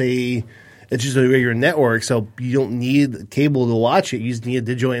station. It's just a regular network, so you don't need cable to watch it. You just need a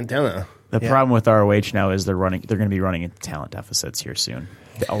digital antenna. The problem with ROH now is they're going to be running into talent deficits here soon.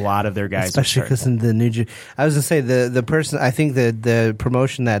 A lot of their guys, Especially because in the New I was going to say, the person, I think the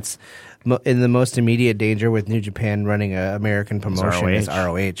promotion that's in the most immediate danger with New Japan running an American promotion is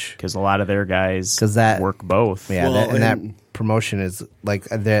ROH. because a lot of their guys work both. Yeah, that promotion is like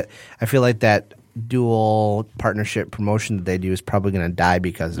that. I feel like that dual partnership promotion that they do is probably going to die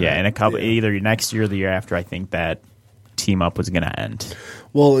because of it. in a couple either next year or the year after. I think that team up was going to end.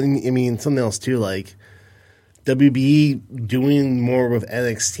 Well, I mean, something else too, like WBE doing more with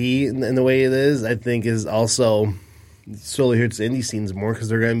NXT in the way it is, I think is also slowly hurts the indie scenes more because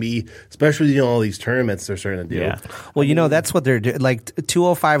they're going to be, especially all these tournaments they're starting to do. Yeah. Well, that's what they're doing. Like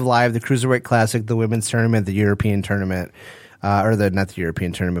 205 Live, the Cruiserweight Classic, the Women's Tournament, the European Tournament, not the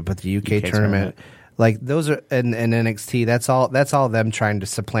European Tournament, but the UK tournament. Like those are and NXT. That's all them trying to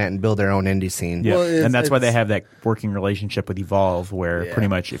supplant and build their own indie scene. Yeah, and that's why they have that working relationship with Evolve, where pretty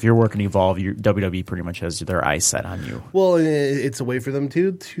much if you're working Evolve, WWE pretty much has their eyes set on you. Well, it's a way for them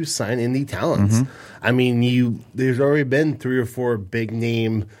to sign indie talents. I mean, there's already been 3 or 4 big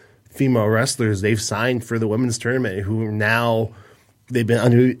name female wrestlers they've signed for the women's tournament who are now they've been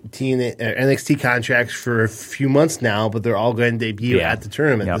under NXT contracts for a few months now, but they're all going to debut at the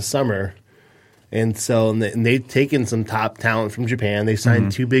tournament this summer. And so they've taken some top talent from Japan. They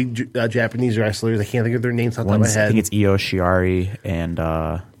signed 2 big Japanese wrestlers. I can't think of their names off the top of my head. I think it's Io Shirai and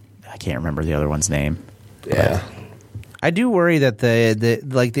I can't remember the other one's name. Yeah. I do worry that the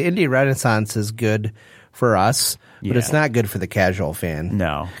indie renaissance is good for us, but it's not good for the casual fan.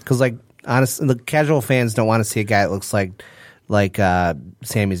 No. Because honestly, the casual fans don't want to see a guy that looks like Sami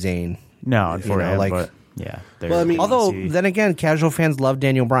Zayn. No, unfortunately, but yeah. Although then again, casual fans love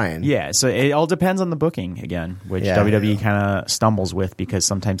Daniel Bryan. Yeah, so it all depends on the booking again, which WWE kind of stumbles with because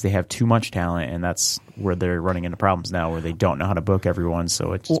sometimes they have too much talent, and that's where they're running into problems now, where they don't know how to book everyone.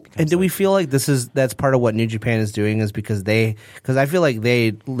 So it just and do we feel like that's part of what New Japan is doing is because I feel like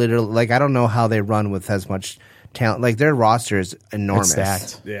they literally I don't know how they run with as much talent. Like their roster is enormous.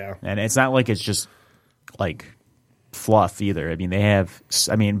 It's stacked. Yeah, and it's not like it's just like fluff either.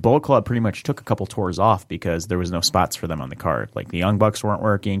 I mean, Bullet Club pretty much took a couple tours off because there was no spots for them on the card. Like the Young Bucks weren't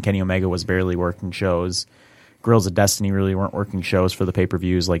working, Kenny Omega was barely working shows, Guerrillas of Destiny really weren't working shows for the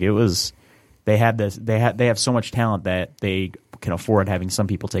pay-per-views. Like it was, they have so much talent that they can afford having some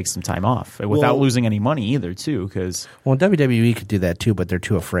people take some time off without losing any money either too. Because WWE could do that too, but they're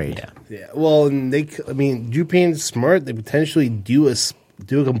too afraid. Yeah. Well, and Japan's smart. They potentially do a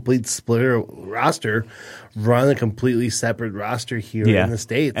complete splitter roster, run a completely separate roster here in the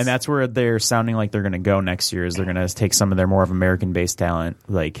States. And that's where they're sounding like they're going to go next year, is they're going to take some of their more of American-based talent,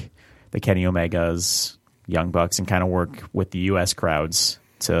 like the Kenny Omegas, Young Bucks, and kind of work with the U.S. crowds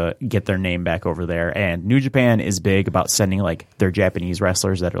to get their name back over there. And New Japan is big about sending like their Japanese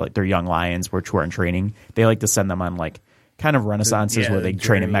wrestlers that are like their young lions, who are in training. They like to send them on like kind of renaissances where they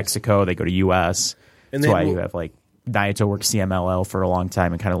train in Mexico, they go to U.S. And that's why you have like Naito worked CMLL for a long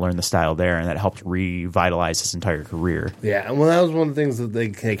time and kind of learned the style there, and that helped revitalize his entire career. Yeah, well, that was one of the things that they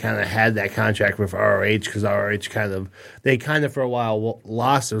kind of had that contract with ROH because ROH they for a while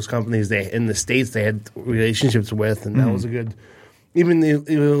lost those companies in the States they had relationships with, and that was a good. Even a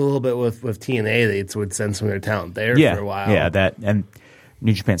little bit with TNA, they would send some of their talent there for a while. Yeah, and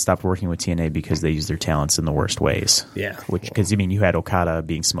New Japan stopped working with TNA because they used their talents in the worst ways. Yeah, because you had Okada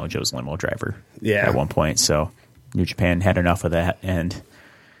being Samoa Joe's limo driver. Yeah. At one point, so New Japan had enough of that and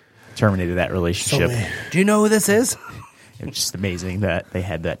terminated that relationship. Do you know who this is? It was just amazing that they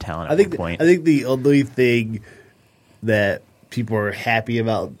had that talent at one point. I think the only thing that people are happy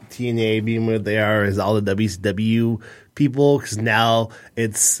about TNA being what they are is all the WCW people, because now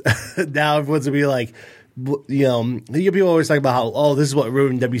it's now everyone's gonna be like, people always talk about how this is what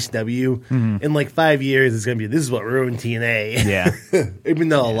ruined WCW. In like 5 years it's gonna be this is what ruined TNA. Yeah. Even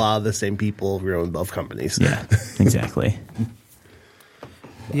though a lot of the same people ruined both companies. Yeah, exactly.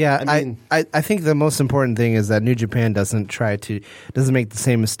 Yeah, I think the most important thing is that New Japan doesn't make the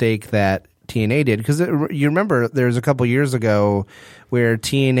same mistake that TNA did, because you remember there was a couple years ago where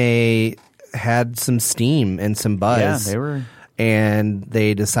TNA had some steam and some buzz. Yeah, they were, and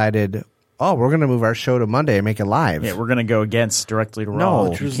they decided, oh, we're going to move our show to Monday and make it live. Yeah, we're gonna go against directly to No, Raw.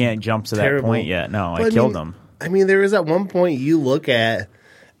 which You was can't jump to terrible. that point yet. No, But I killed them. I mean, there was at one point you look at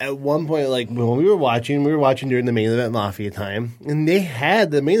one point, like when we were watching during the Main Event Mafia time, and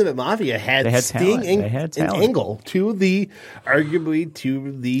the Main Event Mafia had They had Sting talent. and, They had and talent. Angle, arguably two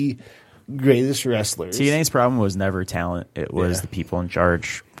of the greatest wrestlers. TNA's problem was never talent. It was the people in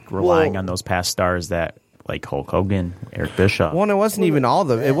charge relying on those past stars that like Hulk Hogan, Eric Bischoff. Well, and it wasn't even all of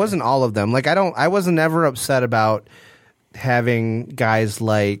them. It wasn't all of them. Like I wasn't ever upset about having guys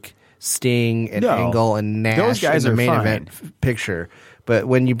like Sting and No. Angle and Nash Those guys in the are main fine. event picture. But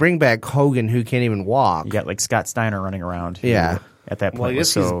when you bring back Hogan, who can't even walk, You got like Scott Steiner running around. who Yeah. At that point Well, I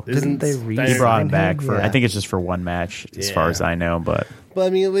was guess so. Didn't they re- He brought him Steiner? back for. Yeah. I think it's just for one match, as far as I know. But But I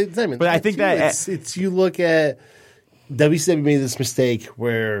mean, But I think that- it's you look at WCW made this mistake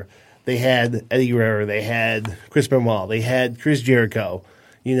where they had Eddie Guerrero, they had Chris Benoit, they had Chris Jericho,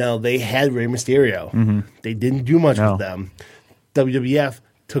 they had Rey Mysterio. They didn't do much No. with them. WWF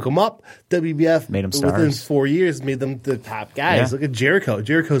took them up. WWF Made 'em within stars. 4 years made them the top guys. Yeah. Look at Jericho.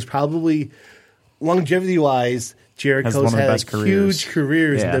 Jericho's probably longevity wise, Jericho's one of the had best huge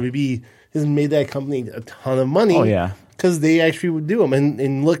careers Yeah. in WWE. Has made that company a ton of money. Oh, yeah. Because they actually would do them.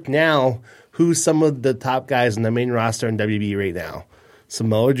 And look now, who's some of the top guys in the main roster in WWE right now?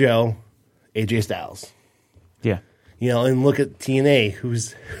 Samoa Joe, AJ Styles. yeah, And look at TNA,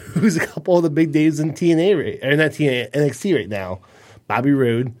 who's a couple of the big names in NXT right now. Bobby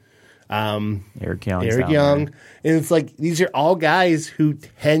Roode, Eric Young. Eric Young. And it's like, these are all guys who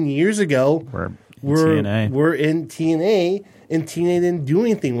 10 years ago Were in TNA. were in TNA, and TNA didn't do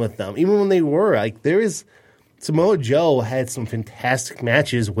anything with them. Even when they were, Samoa Joe had some fantastic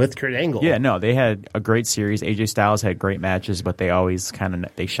matches with Kurt Angle. Yeah, no, they had a great series. AJ Styles had great matches, but they always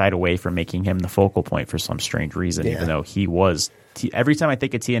they shied away from making him the focal point for some strange reason, Yeah. even though he was. Every time I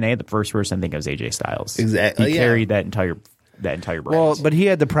think of TNA, the first person I think of is AJ Styles. Exactly, He yeah. carried that entire brand. Well, but he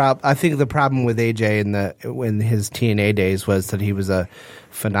had the problem. I think the problem with AJ in his TNA days was that he was a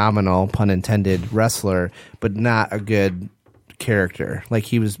phenomenal, pun intended, wrestler, but not a good character. Like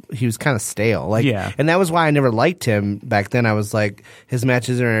he was kind of stale. Like, Yeah. and that was why I never liked him back then. I was like, his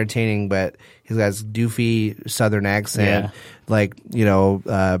matches are entertaining, but he's got this doofy Southern accent,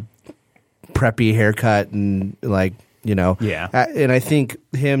 preppy haircut, and Yeah. and I think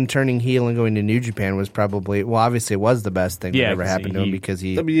him turning heel and going to New Japan was probably, well, obviously it was the best thing that ever 'cause happened to him because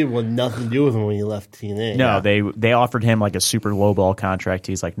he. WWE wanted nothing to do with him when he left TNA. No, they offered him like a super low ball contract.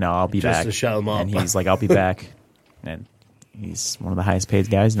 He's like, no, I'll be Just back. to shut him up. And he's like, I'll be back. And he's one of the highest paid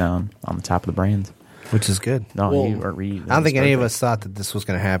guys now on the top of the brand. Which is good. No, Well, I don't think any of us thought that this was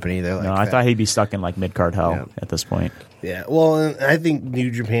going to happen either. Like No, I that. thought he'd be stuck in like mid card hell Yeah. at this point. Yeah, well, and I think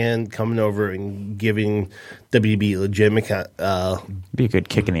New Japan coming over and giving WB legitimate Be a good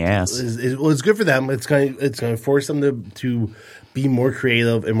kick in the ass. it's good for them. It's going to force them to be more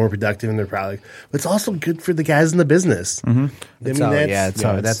creative and more productive in their product. But it's also good for the guys in the business. Mm-hmm. That's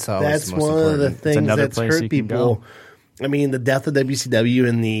always the most one of the important. things another that's place you hurt can people. go. I mean, the death of WCW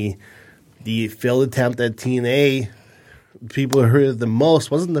and the failed attempt at TNA, people who heard it the most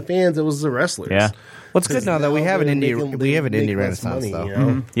wasn't the fans; it was the wrestlers. Yeah. Well, it's good now that we have an they're indie. making- We have an make indie less renaissance, money, though. you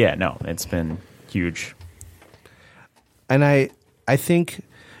know? Yeah, no, it's been huge. And I think,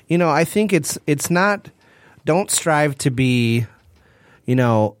 I think it's not. Don't strive to be, you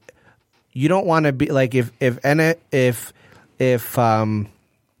don't want to be like if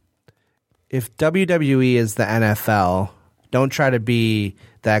WWE is the NFL, don't try to be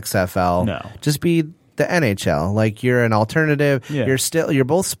the XFL. No. Just be the NHL. Like you're an alternative. Yeah. You're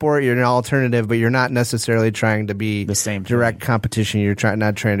both sport. You're an alternative, but you're not necessarily trying to be The same direct thing. competition. You're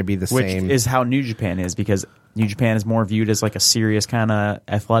not trying to be the Which same. is how New Japan is, because New Japan is more viewed as like a serious kind of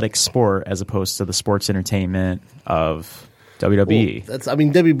athletic sport as opposed to the sports entertainment of WWE. Well,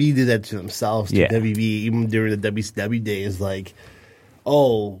 WB did that to themselves. To Yeah. WB, even during the WCW days, like,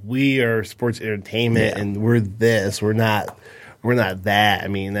 oh, we are sports entertainment, and we're this. We're not that. I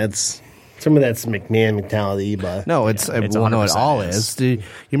mean, some of that's McMahon mentality, but No, it's it's well, no, it 100% all is. is. You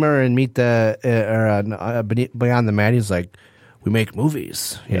remember in Meet the Beyond the Mat? He's like, we make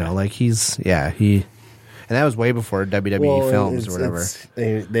movies. You know, like and that was way before WWE films or whatever.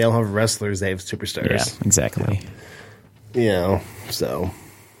 They don't have wrestlers; they have superstars. Yeah, exactly. So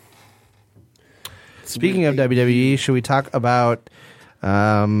Speaking of WWE, should we talk about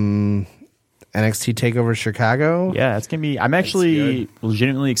NXT Takeover Chicago? Yeah, it's gonna be. I'm actually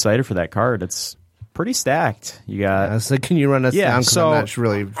legitimately excited for that card. It's pretty stacked. You got. So can you run us Yeah, down? 'Cause so- I'm not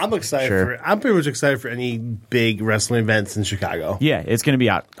really. I'm excited sure. I'm pretty much excited for any big wrestling events in Chicago. Yeah, it's gonna be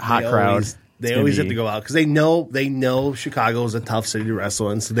a hot They crowd. always They always have to go out because they know Chicago is a tough city to wrestle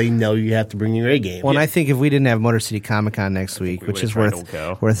in, so they know you have to bring your A game. Well, and I think if we didn't have Motor City Comic Con next week, which is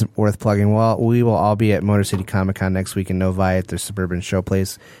worth plugging, well, we will all be at Motor City Comic Con next week in Novi at their Suburban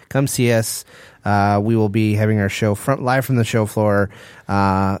Showplace. Come see us. We will be having our show live from the show floor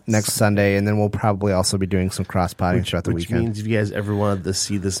next Sunday, and then we'll probably also be doing some cross-potting throughout the weekend. Which means if you guys ever wanted to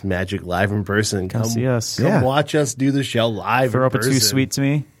see this magic live in person, come see us. Come watch us do the show live Throw in up person. a 2 Sweet to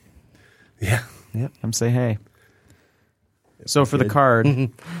me. Yeah. Yep. Come say hey. So for the card,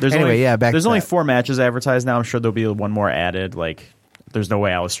 there's there's only 4 matches advertised now. I'm sure there'll be one more added. Like, there's no way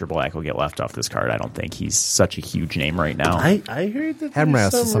Aleister Black will get left off this card. I don't think he's such a huge name right now. I heard that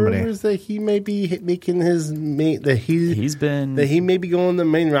there's some rumors that he may be making his main that he may be going to the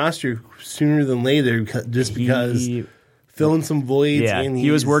main roster sooner than later just because filling some voids. Yeah, and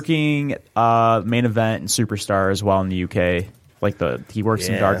he was working main event and Superstar as well in the UK. Like he works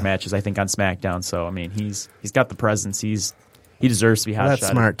some dark matches, I think, on SmackDown. So I mean, he's got the presence. He deserves to be hot. That's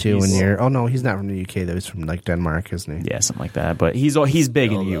smart too. When you're no, he's not from the UK though. He's from like Denmark, isn't he? Yeah, something like that. But he's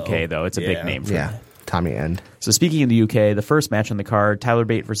big in the UK though. It's a big name for him. Tommy End. So speaking of the UK, the first match on the card, Tyler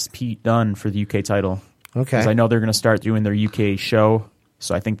Bate versus Pete Dunne for the UK title. Okay, because I know they're going to start doing their UK show,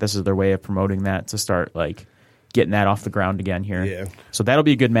 so I think this is their way of promoting that to start like getting that off the ground again here. Yeah. So that'll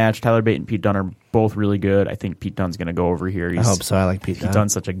be a good match. Tyler Bate and Pete Dunne are both really good. I think Pete Dunne's going to go over here. I hope so. I like Pete Dunne. Pete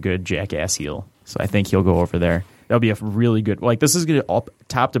Dunne's such a good jackass heel, so I think he'll go over there. That'll be a really good. Like this is going to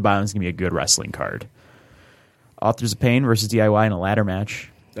top to bottom is going to be a good wrestling card. Authors of Pain versus DIY in a ladder match.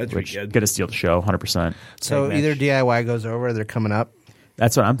 That's which good. Going to steal the show, 100%. So either DIY goes over, or they're coming up.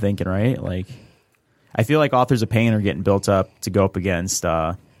 That's what I'm thinking, right? Like, I feel like Authors of Pain are getting built up to go up against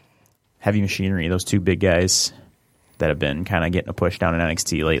Heavy Machinery, those 2 big guys that have been kind of getting a push down in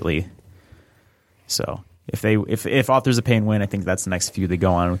NXT lately. So if Authors of Pain win, I think that's the next feud they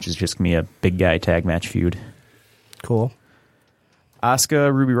go on, which is just going to be a big guy tag match feud. Cool.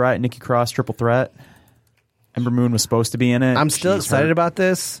 Asuka, Ruby Riott, Nikki Cross, triple threat. Ember Moon was supposed to be in it. I'm still excited about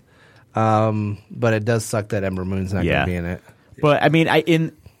this, but it does suck that Ember Moon's not going to be in it. But I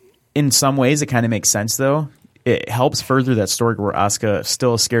mean, in some ways, it kind of makes sense though. It helps further that story where Asuka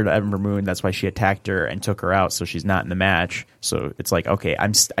still is scared of Ember Moon. That's why she attacked her and took her out, so she's not in the match. So it's like, okay,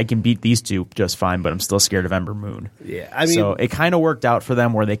 I can beat these 2 just fine, but I'm still scared of Ember Moon. Yeah, I mean, so it kind of worked out for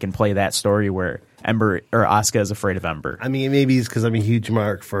them where they can play that story where Ember or Asuka is afraid of Ember. I mean, maybe it's because I'm a huge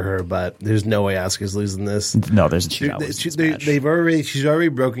mark for her, but there's no way Asuka's losing this. No, she's not losing this match. She's already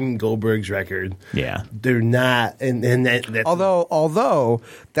broken Goldberg's record. Yeah, they're not, and that's although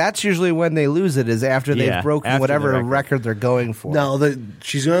that's usually when they lose it is after they've broken whatever record they're going for. No,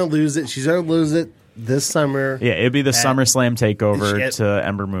 she's going to lose it. She's going to lose it this summer. Yeah, it'd be the SummerSlam takeover to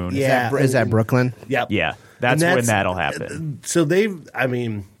Ember Moon. Yeah, is that Brooklyn? Yep. Yeah. That's when that'll happen. So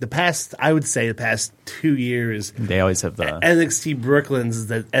the past 2 years, they always have the NXT Brooklyn's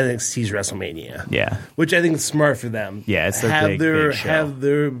the NXT's WrestleMania. Yeah, which I think is smart for them. Yeah, it's their big show. Have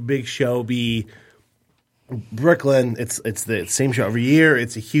their big show be Brooklyn. It's the same show every year.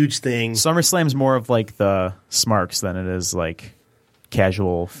 It's a huge thing. SummerSlam's more of like the smarks than it is like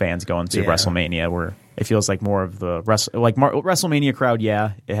casual fans going to WrestleMania, where it feels like more of the WrestleMania crowd.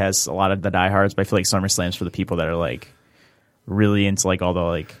 Yeah, it has a lot of the diehards, but I feel like SummerSlam's for the people that are like really into like all the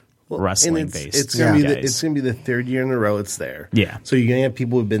like wrestling based. It's gonna be the 3rd year in a row it's there. Yeah, so you're gonna have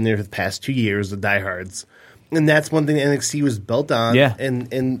people who've been there for the past 2 years, the diehards, and that's one thing that NXT was built on. Yeah,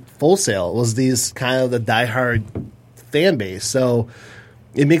 and Full Sail was these kind of the diehard fan base. So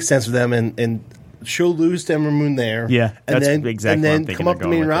it makes sense for them, and she'll lose to Ember Moon there. Yeah, and then exactly come up the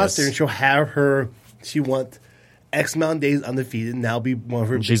main roster, and she'll have her. She wants X amount of days undefeated, and now be one of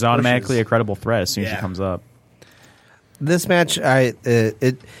her. She's automatically a credible threat as soon as she comes up. This match,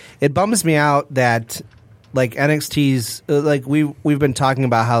 it bums me out that like NXT's like we've been talking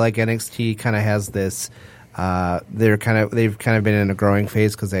about how like NXT kind of has this. They've kind of been in a growing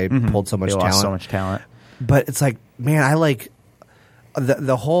phase because they pulled so much talent. So much talent. But it's like, man, I like.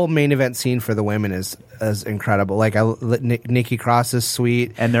 The whole main event scene for the women is incredible. Like Nikki Cross is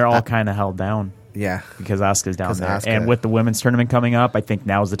sweet, and they're all kind of held down. Yeah, because Asuka's down there, and with the women's tournament coming up, I think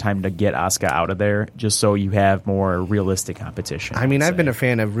now's the time to get Asuka out of there, just so you have more realistic competition. I mean, I've been a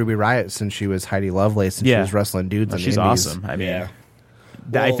fan of Ruby Riott since she was Heidi Lovelace and she was wrestling dudes. She's awesome. I mean,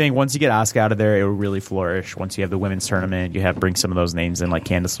 I think once you get Asuka out of there, it will really flourish. Once you have the women's tournament, you bring some of those names in, like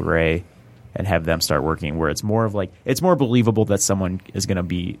Candice LeRae. And have them start working where it's more of like it's more believable that someone is going to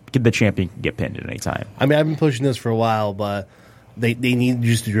be the champion can get pinned at any time. I mean, I've been pushing this for a while, but they need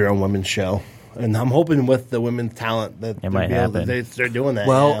just to do their own women's show. And I'm hoping with the women's talent that It might happen. they're doing that.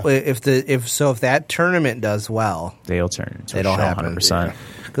 Well, yeah. if that tournament does well, They'll turn into it'll a show happen. 100%.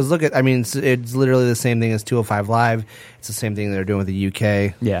 Because look at, I mean, it's literally the same thing as 205 Live. It's the same thing they're doing with the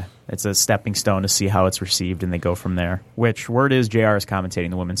UK. Yeah, it's a stepping stone to see how it's received, and they go from there. Which word is JR is commentating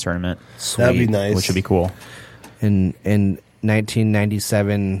the women's tournament. That'd be nice. Which would be cool. In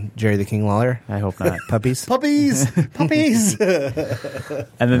 1997, Jerry the King Lawler. I hope not. Puppies. Puppies. And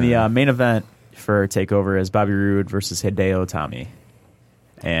then the main event for TakeOver is Bobby Roode versus Hideo Itami.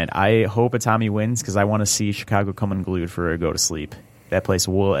 And I hope Itami wins because I want to see Chicago come unglued for a go to sleep. That place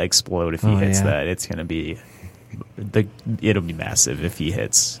will explode if he hits that. It's going to be it'll be massive if he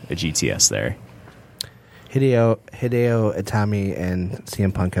hits a GTS there. Hideo Itami and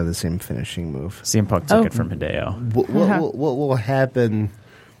CM Punk have the same finishing move. CM Punk took it from Hideo. What will happen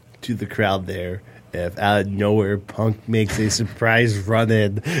to the crowd there if out of nowhere Punk makes a surprise run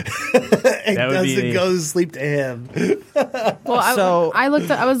in and doesn't go to sleep to him? Well, I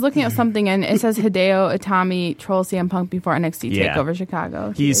was looking at something and it says Hideo Itami trolls CM Punk before NXT TakeOver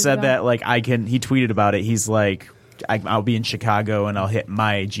Chicago. He said that he tweeted about it. He's like, I'll be in Chicago and I'll hit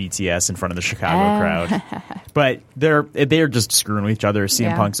my GTS in front of the Chicago crowd. But they're just screwing with each other.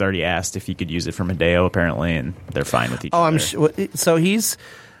 CM Punk's already asked if he could use it from Hideo apparently, and they're fine with each other. I'm sure. So he's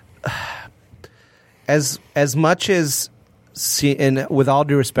as much as. And with all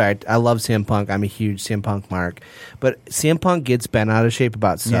due respect, I love CM Punk. I'm a huge CM Punk mark, but CM Punk gets bent out of shape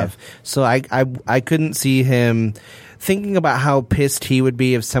about stuff. Yeah. So I couldn't see him thinking about how pissed he would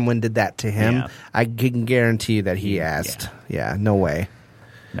be if someone did that to him. Yeah. I can guarantee that he asked. Yeah, no way.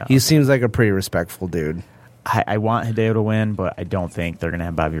 No. He seems like a pretty respectful dude. I want Hideo to win, but I don't think they're going to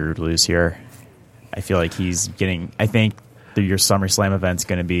have Bobby Roode lose here. I feel like he's getting. I think your SummerSlam event's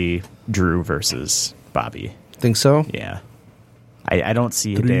going to be Drew versus Bobby. Think so? Yeah. I don't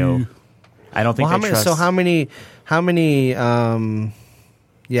see Hideo. I don't think they trust. So how many? Yeah,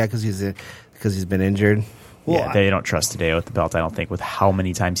 because he's been injured. Well, yeah, they don't trust Hideo with the belt. I don't think with how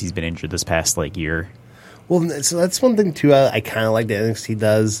many times he's been injured this past year. Well, so that's one thing too. I kind of like that NXT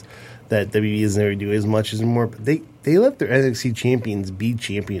does that WWE doesn't ever do as much as more. But they let their NXT champions be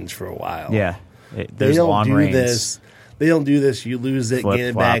champions for a while. Yeah, they don't do this. They don't do this. You lose it, get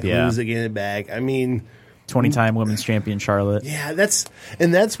it back. Lose it, get it back. I mean. 20-time women's champion Charlotte. Yeah, that's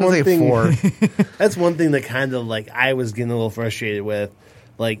one thing. That's one thing that kind of I was getting a little frustrated with.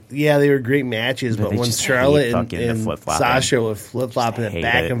 Yeah, they were great matches, but when Charlotte and Sasha were flip flopping it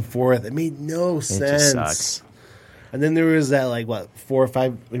back and forth, it made no sense. It just sucks. And then there was that 4 or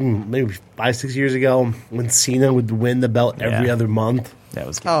 5, maybe 5, 6 years ago when Cena would win the belt every other month. That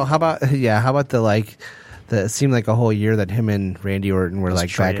was good. Oh, how about it seemed like a whole year that him and Randy Orton were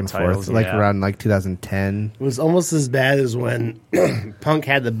back and forth, around 2010. It was almost as bad as when Punk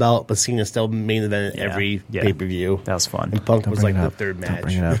had the belt, but Cena still main evented every pay-per-view. That was fun. And Punk was the third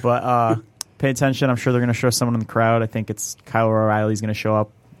match. But pay attention. I'm sure they're going to show someone in the crowd. I think it's Kyle O'Reilly's going to show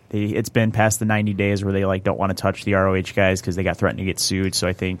up. It's been past the 90 days where they don't want to touch the ROH guys because they got threatened to get sued. So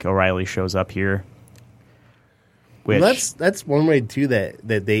I think O'Reilly shows up here. Well, that's one way too that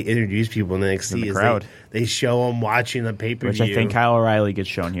they introduce people in NXT in the is crowd. They show them watching the pay-per-view. Which I think Kyle O'Reilly gets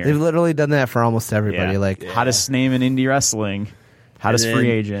shown here. They've literally done that for almost everybody. Hottest name in indie wrestling, hottest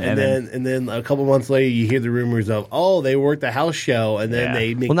free agent, and then a couple months later you hear the rumors of they worked a house show, and then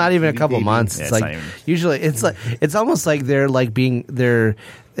they make not even a couple months. It's usually it's almost like they're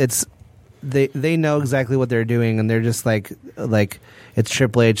they know exactly what they're doing, and they're just like it's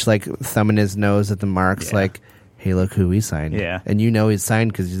Triple H thumbing his nose at the marks hey, look who we signed. Yeah. And he's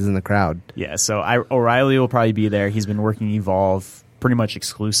signed because he's in the crowd. Yeah, so O'Reilly will probably be there. He's been working Evolve pretty much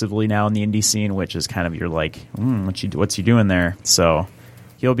exclusively now in the indie scene, which is kind of what's he doing there? So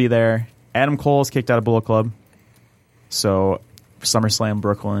he'll be there. Adam Cole's kicked out of Bullet Club. So SummerSlam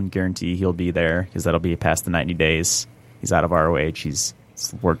Brooklyn, guarantee he'll be there because that'll be past the 90 days. He's out of ROH. He's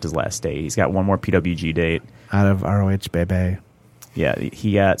worked his last day. He's got one more PWG date. Out of ROH, baby. Yeah,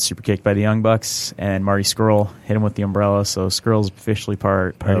 he got super kicked by the Young Bucks, and Marty Scurll hit him with the umbrella, so Skrull's officially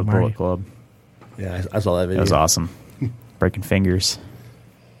part of Bullet Club. Yeah, I saw that video. That was awesome. Breaking fingers.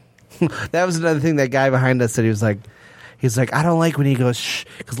 That was another thing that guy behind us said. He's like, I don't like when he goes shh,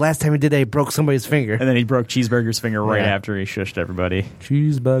 because last time he did that, he broke somebody's finger. And then he broke Cheeseburger's finger right after he shushed everybody.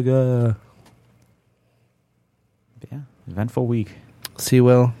 Cheeseburger. Yeah, eventful week. See,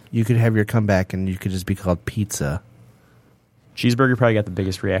 Will, you could have your comeback, and you could just be called Pizza. Cheeseburger probably got the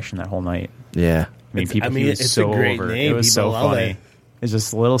biggest reaction that whole night. Yeah. He was so a great over. Name. It was People so funny. It. It's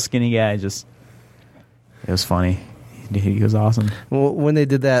just a little skinny guy. It was funny. He was awesome. Well, when they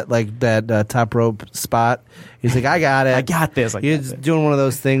did that top rope spot, he's like, I got it. I got this. He's doing one of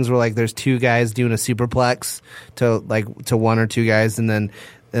those things where like there's two guys doing a superplex to one or two guys, and then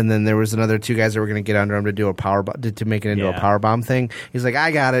there was another two guys that were going to get under him to do a to make it into a power bomb thing. He's like,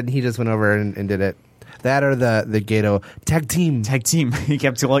 I got it, and he just went over and did it. That or the Gato tag team. He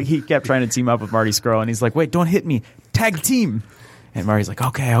kept trying to team up with Marty Scurll, and he's like, wait, don't hit me. Tag team. And Marty's like,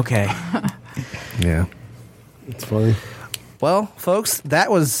 okay. Yeah. It's funny. Well, folks,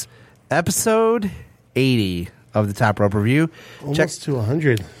 that was episode 80 of the Top Rope Review. Almost to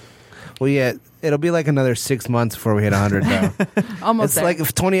 100. Well, yeah, it'll be like another 6 months before we hit 100, though. Almost It's there. like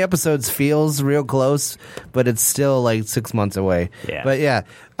if 20 episodes feels real close, but it's still like 6 months away. Yeah. But yeah,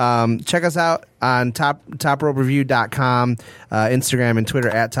 check us out on topropereview.com, Instagram and Twitter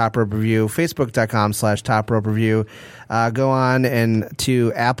at Top Rope Review, Facebook.com/Top Rope Review. Go on and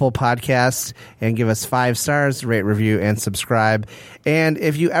to Apple Podcasts and give us 5 stars, rate, review, and subscribe. And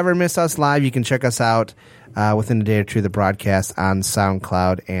if you ever miss us live, you can check us out within a day or two of the broadcast on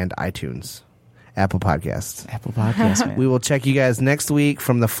SoundCloud and iTunes. Apple Podcasts. Man. We will check you guys next week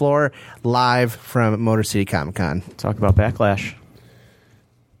from the floor, live from Motor City Comic Con. Talk about Backlash.